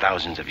land for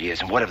thousands of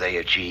years, and what have they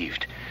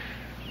achieved?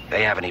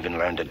 They haven't even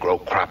learned to grow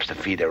crops to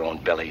feed their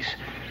own bellies.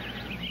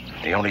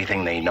 The only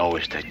thing they know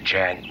is to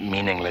chant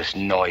meaningless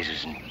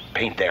noises and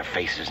paint their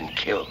faces and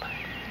kill.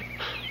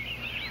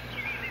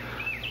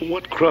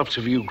 What crops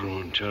have you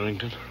grown,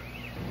 Charrington?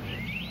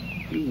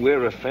 You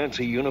wear a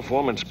fancy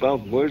uniform and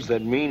spout words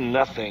that mean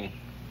nothing.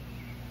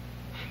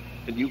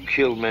 And you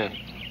kill men.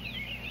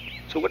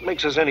 So what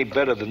makes us any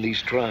better than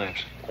these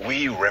tribes?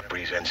 We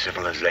represent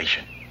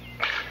civilization.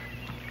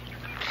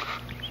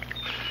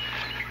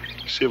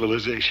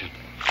 Civilization.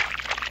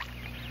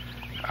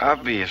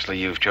 Obviously,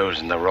 you've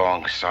chosen the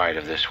wrong side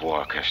of this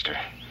war, Custer.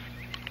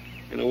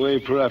 In a way,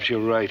 perhaps you're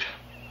right.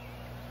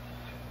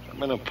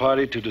 I'm in a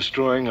party to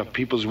destroying a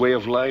people's way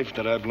of life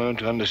that I've learned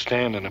to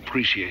understand and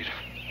appreciate.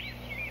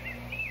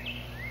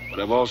 But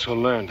I've also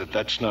learned that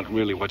that's not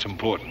really what's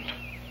important.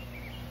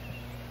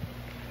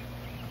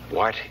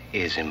 What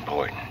is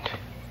important?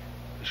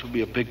 This will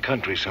be a big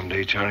country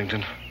someday,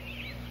 Charrington.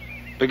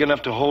 Big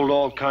enough to hold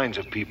all kinds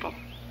of people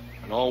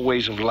and all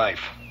ways of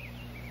life.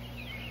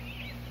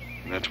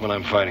 And that's what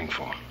I'm fighting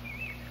for.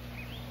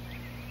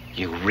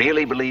 You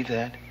really believe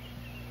that?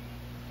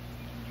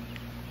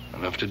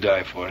 Enough to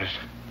die for it.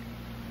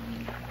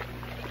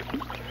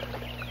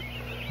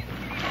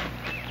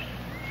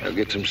 I'll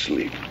get some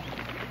sleep.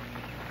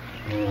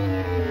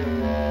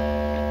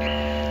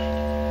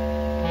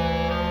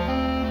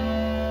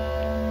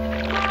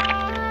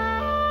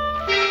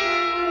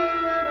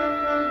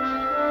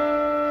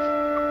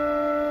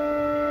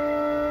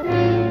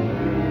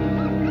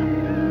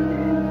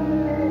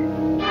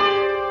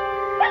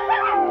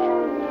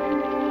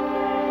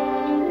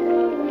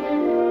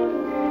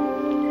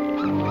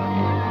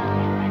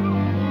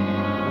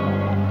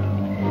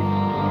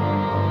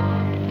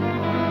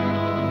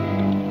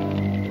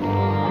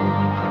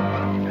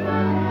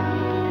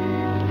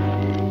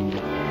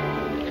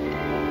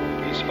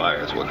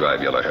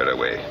 Drive Yellowhead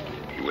away.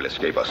 You will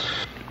escape us.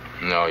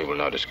 No, he will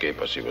not escape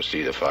us. He will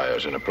see the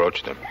fires and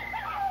approach them.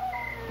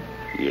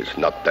 He is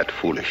not that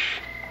foolish.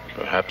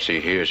 Perhaps he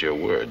hears your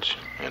words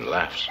and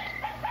laughs.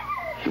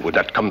 He would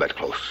not come that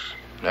close.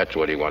 That's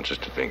what he wants us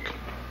to think.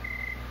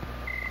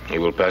 He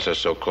will pass us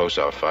so close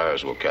our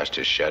fires will cast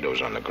his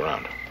shadows on the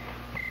ground.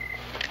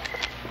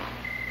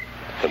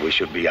 Then we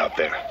should be out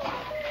there,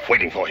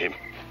 waiting for him.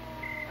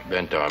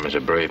 Bent Arm is a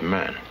brave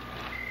man.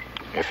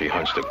 If he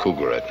hunts the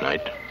cougar at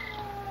night.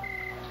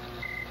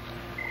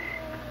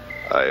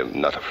 I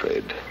am not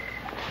afraid.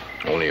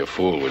 Only a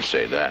fool would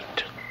say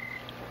that.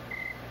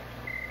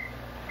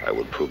 I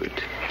will prove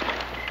it.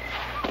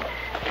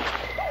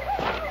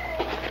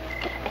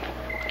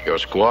 Your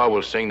squaw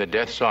will sing the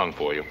death song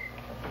for you.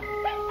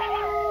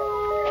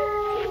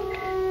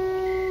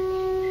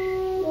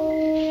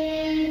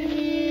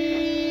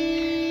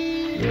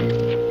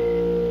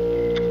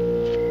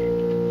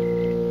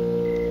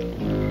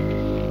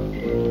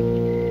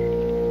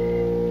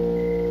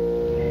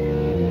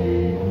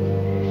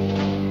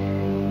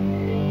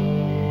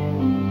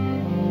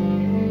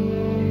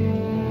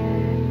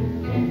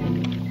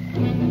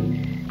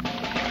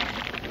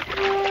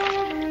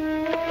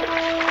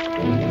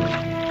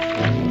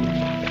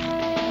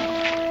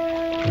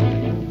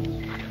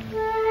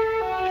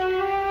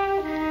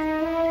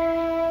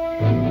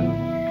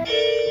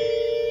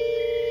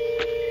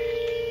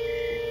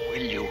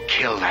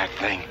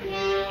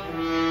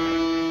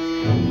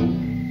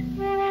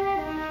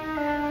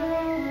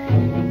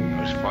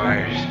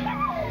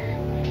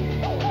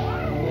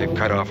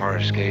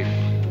 Escape.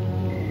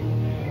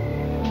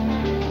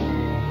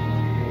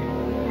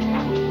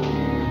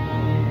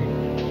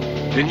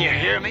 Didn't you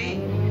hear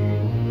me?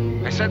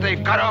 I said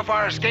they've cut off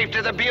our escape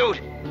to the butte.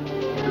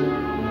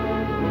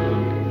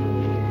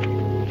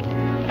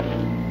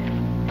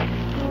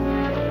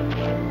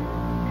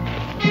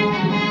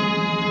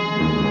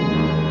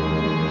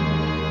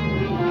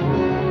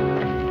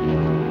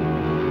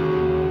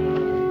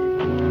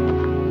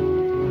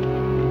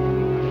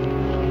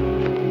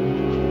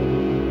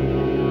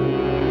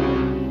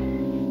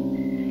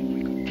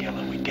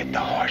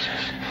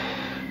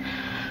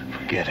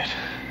 Forget it.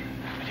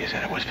 But you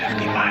said it was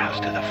 50 miles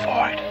to the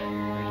fort.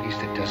 At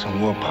least a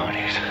dozen war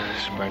parties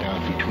spread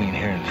out between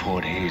here and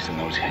Fort Hays and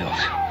those hills.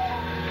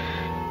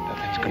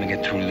 Nothing's gonna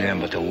get through them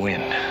but the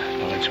wind.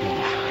 Now let's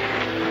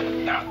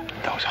move. Now,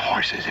 those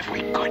horses, if we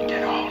could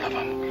get a hold of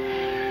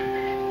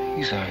them.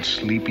 These aren't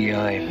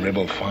sleepy-eyed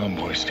rebel farm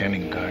boys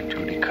standing guard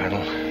duty,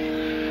 Colonel.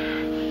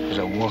 Those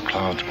are War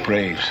Cloud's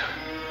braves.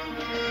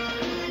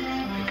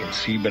 They can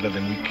see better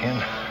than we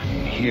can,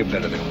 and hear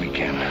better than we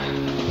can.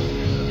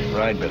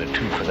 Ride better,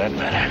 too, for that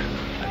matter.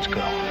 Let's go.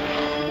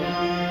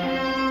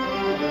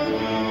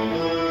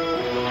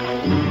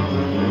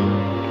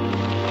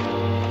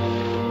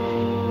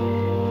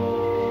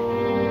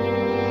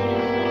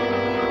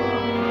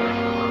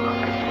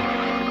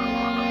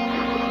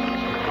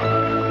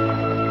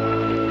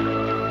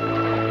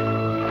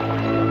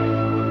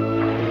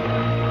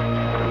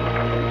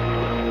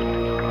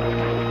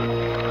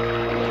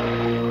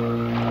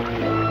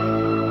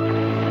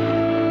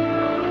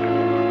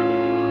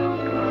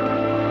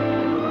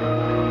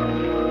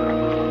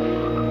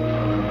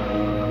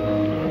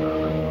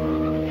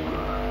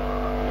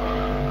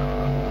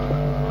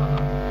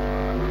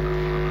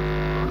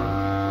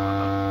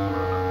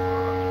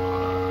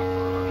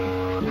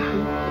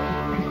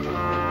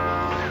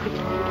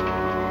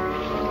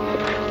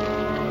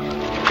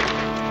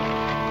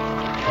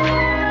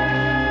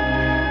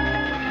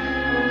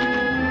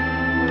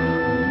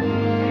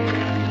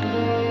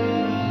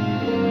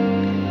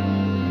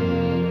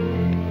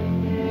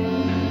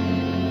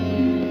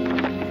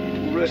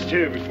 rest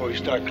here before we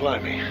start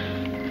climbing.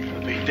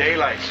 It'll be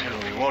daylight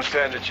soon. We won't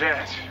stand a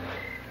chance.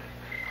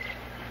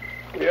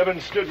 We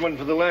haven't stood one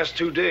for the last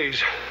 2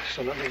 days,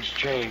 so nothing's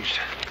changed.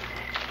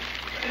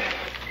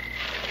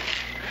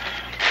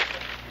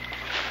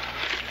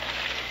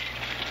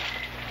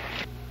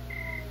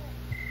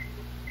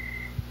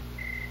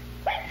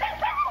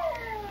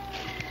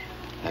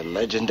 The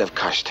legend of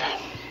Custer.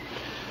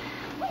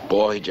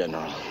 Boy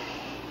general.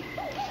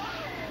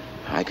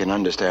 I can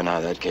understand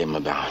how that came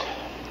about.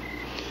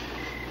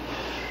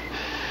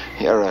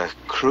 You're a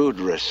crude,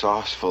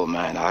 resourceful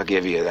man, I'll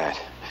give you that.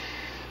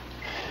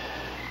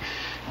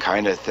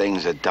 Kind of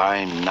things that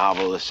dying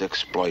novelists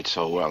exploit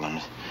so well,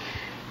 and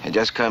it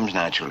just comes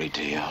naturally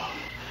to you.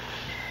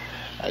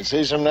 I'd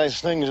say some nice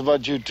things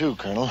about you, too,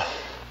 Colonel.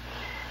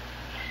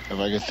 If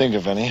I could think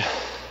of any.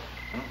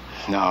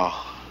 No.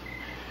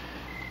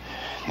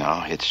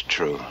 No, it's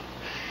true.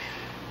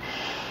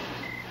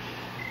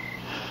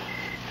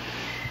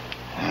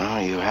 No,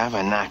 you have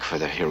a knack for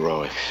the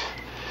heroics.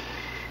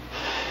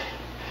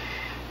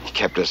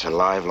 You kept us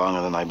alive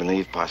longer than I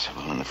believe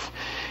possible, and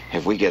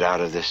if we get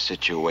out of this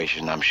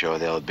situation, I'm sure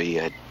there'll be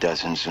a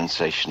dozen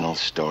sensational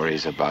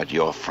stories about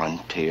your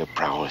frontier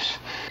prowess.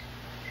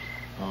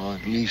 Oh,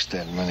 at least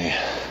that many.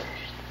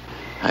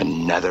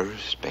 Another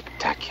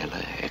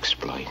spectacular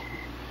exploit.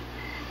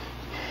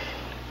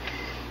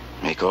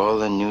 Make all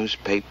the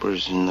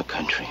newspapers in the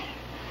country.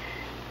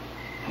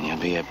 And you'll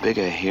be a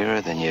bigger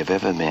hero than you've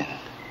ever been.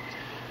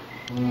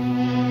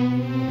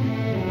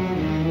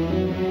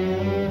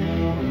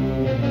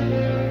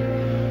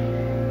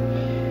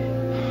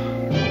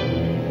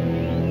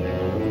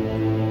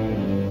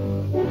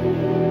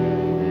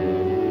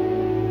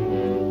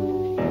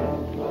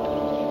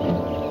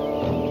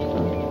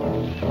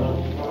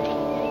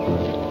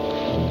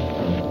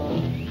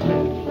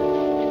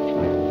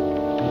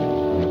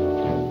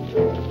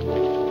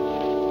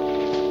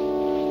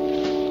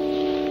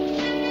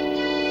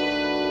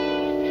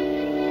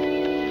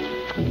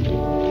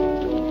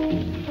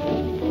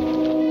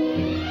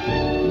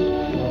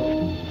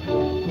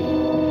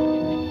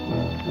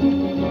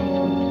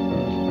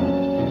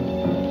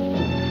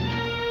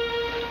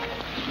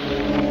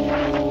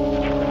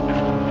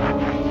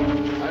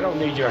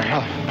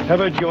 How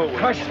about your way?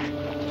 Custer.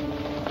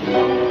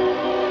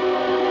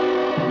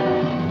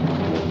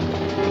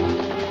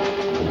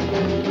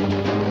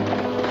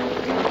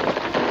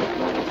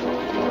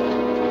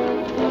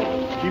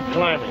 Keep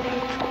climbing.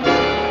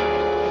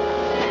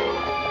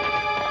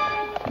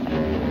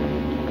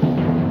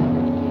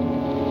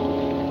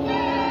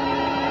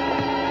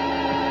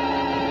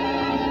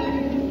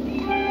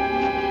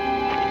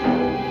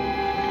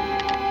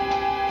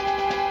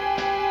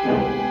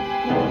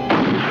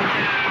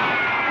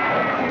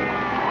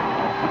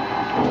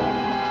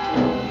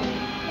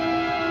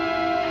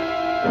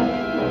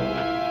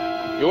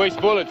 You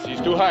waste bullets.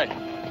 He's too high.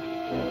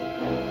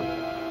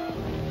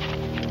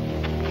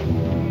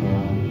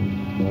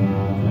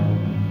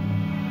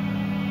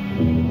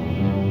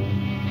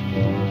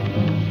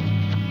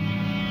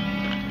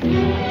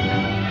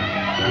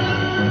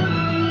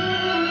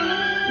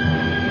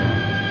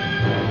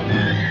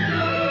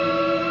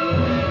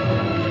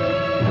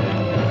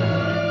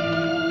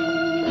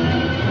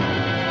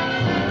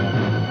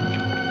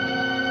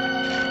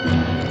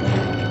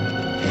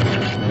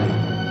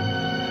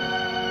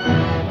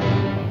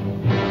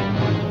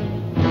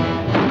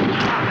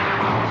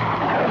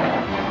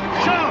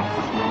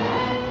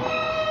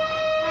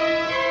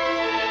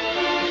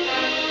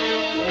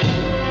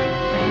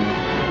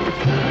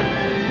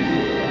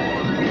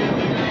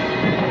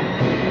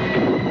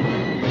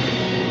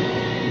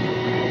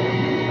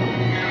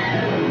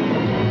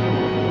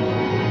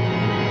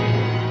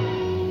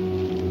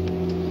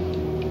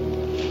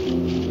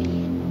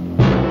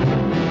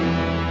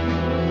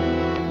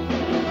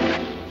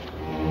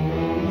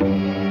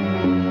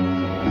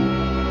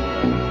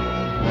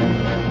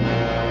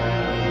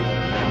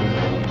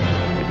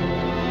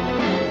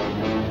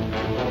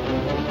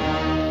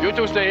 You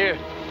two stay here.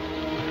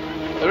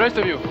 The rest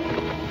of you,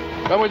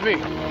 come with me.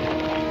 It's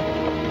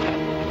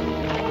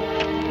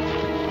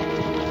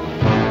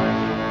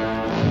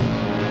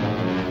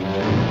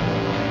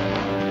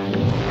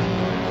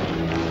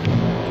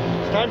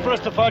time for us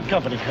to part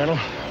company, Colonel.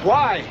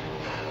 Why?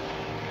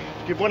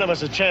 Give one of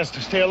us a chance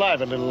to stay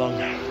alive a little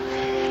longer.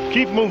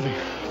 Keep moving.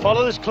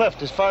 Follow this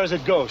cleft as far as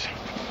it goes.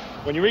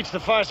 When you reach the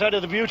far side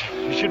of the butte,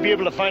 you should be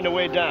able to find a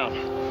way down.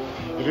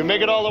 If you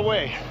make it all the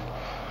way,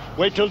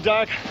 wait till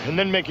dark, and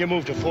then make your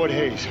move to Fort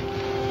Hays.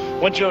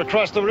 Once you're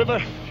across the river,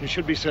 you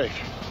should be safe.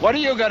 What are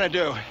you gonna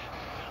do?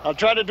 I'll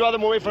try to draw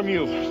them away from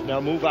you.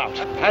 Now move out.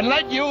 And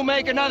let you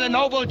make another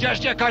noble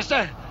gesture,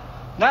 Custer?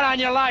 Not on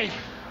your life.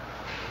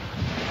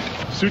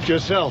 Suit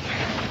yourself.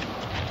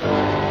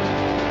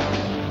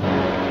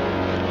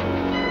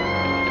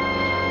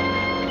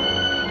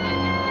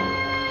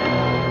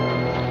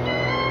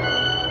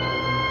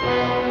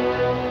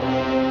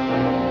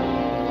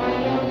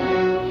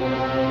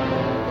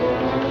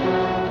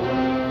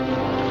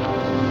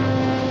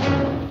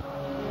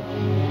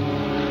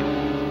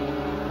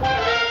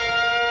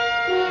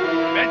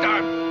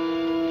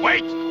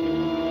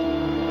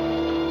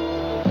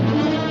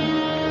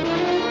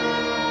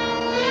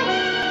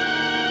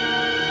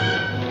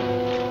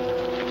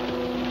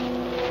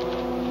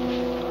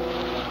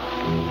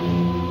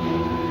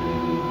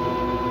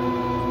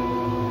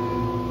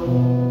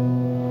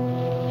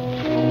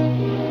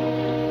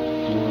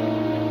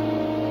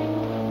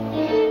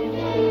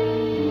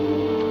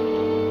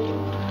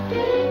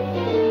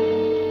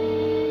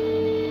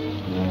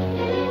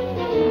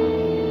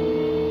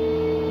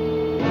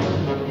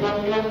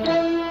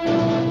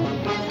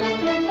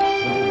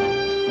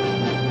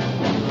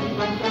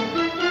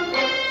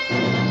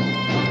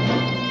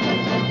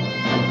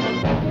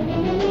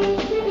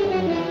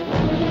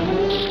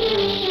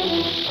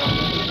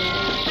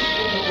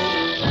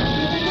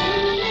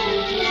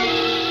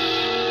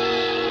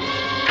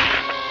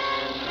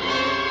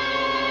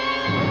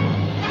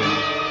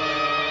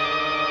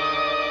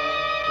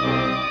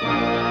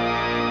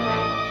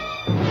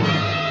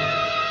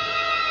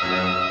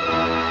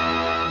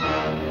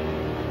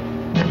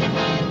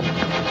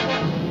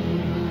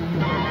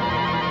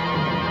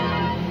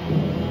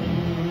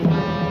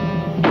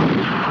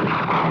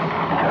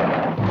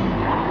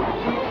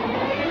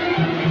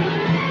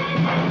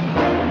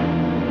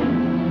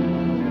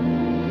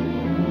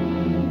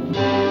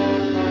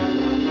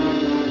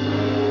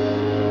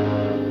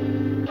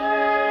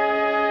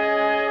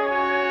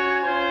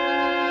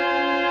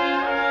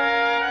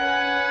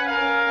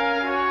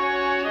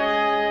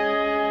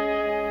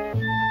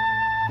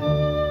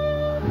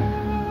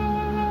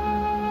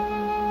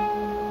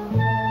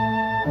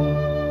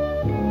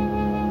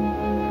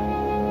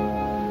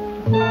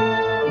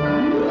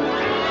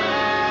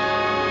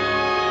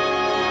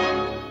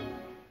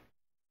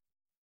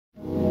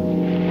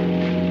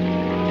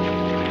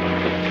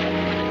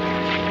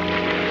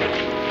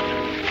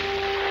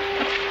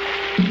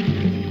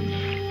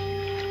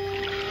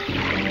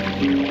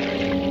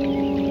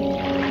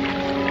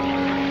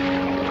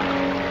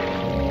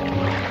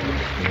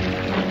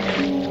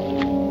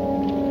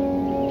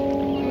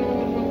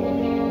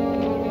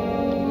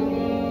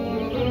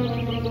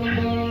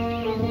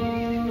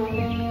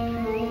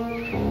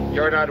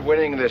 You're not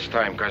winning this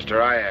time,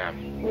 Custer. I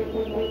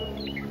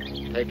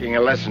am. Taking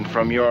a lesson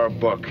from your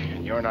book.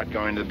 You're not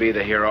going to be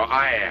the hero.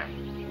 I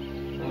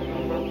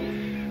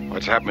am.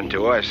 What's happened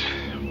to us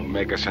will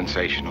make a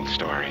sensational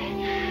story.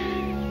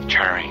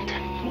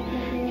 Charrington,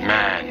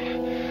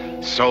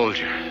 man,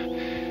 soldier,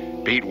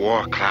 beat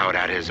Warcloud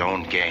at his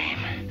own game.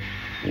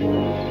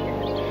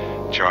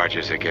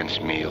 Charges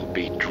against me will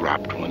be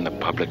dropped when the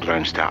public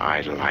learns to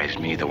idolize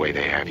me the way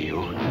they have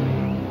you.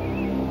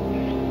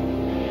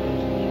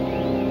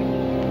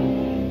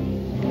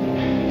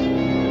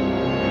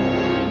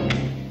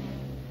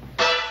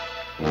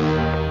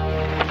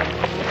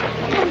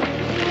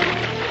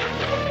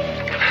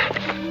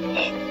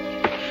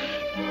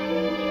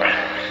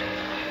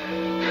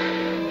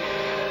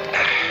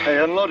 I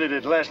unloaded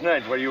it last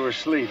night while you were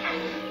asleep.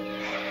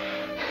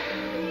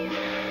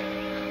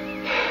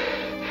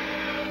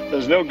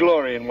 There's no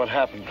glory in what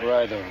happened for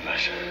either of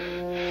us.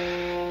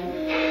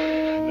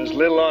 There's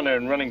little honor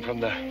in running from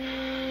the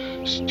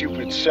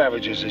stupid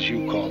savages, as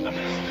you call them.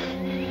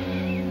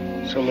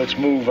 So let's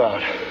move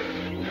out.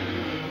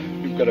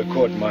 You've got a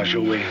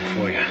court-martial waiting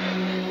for you.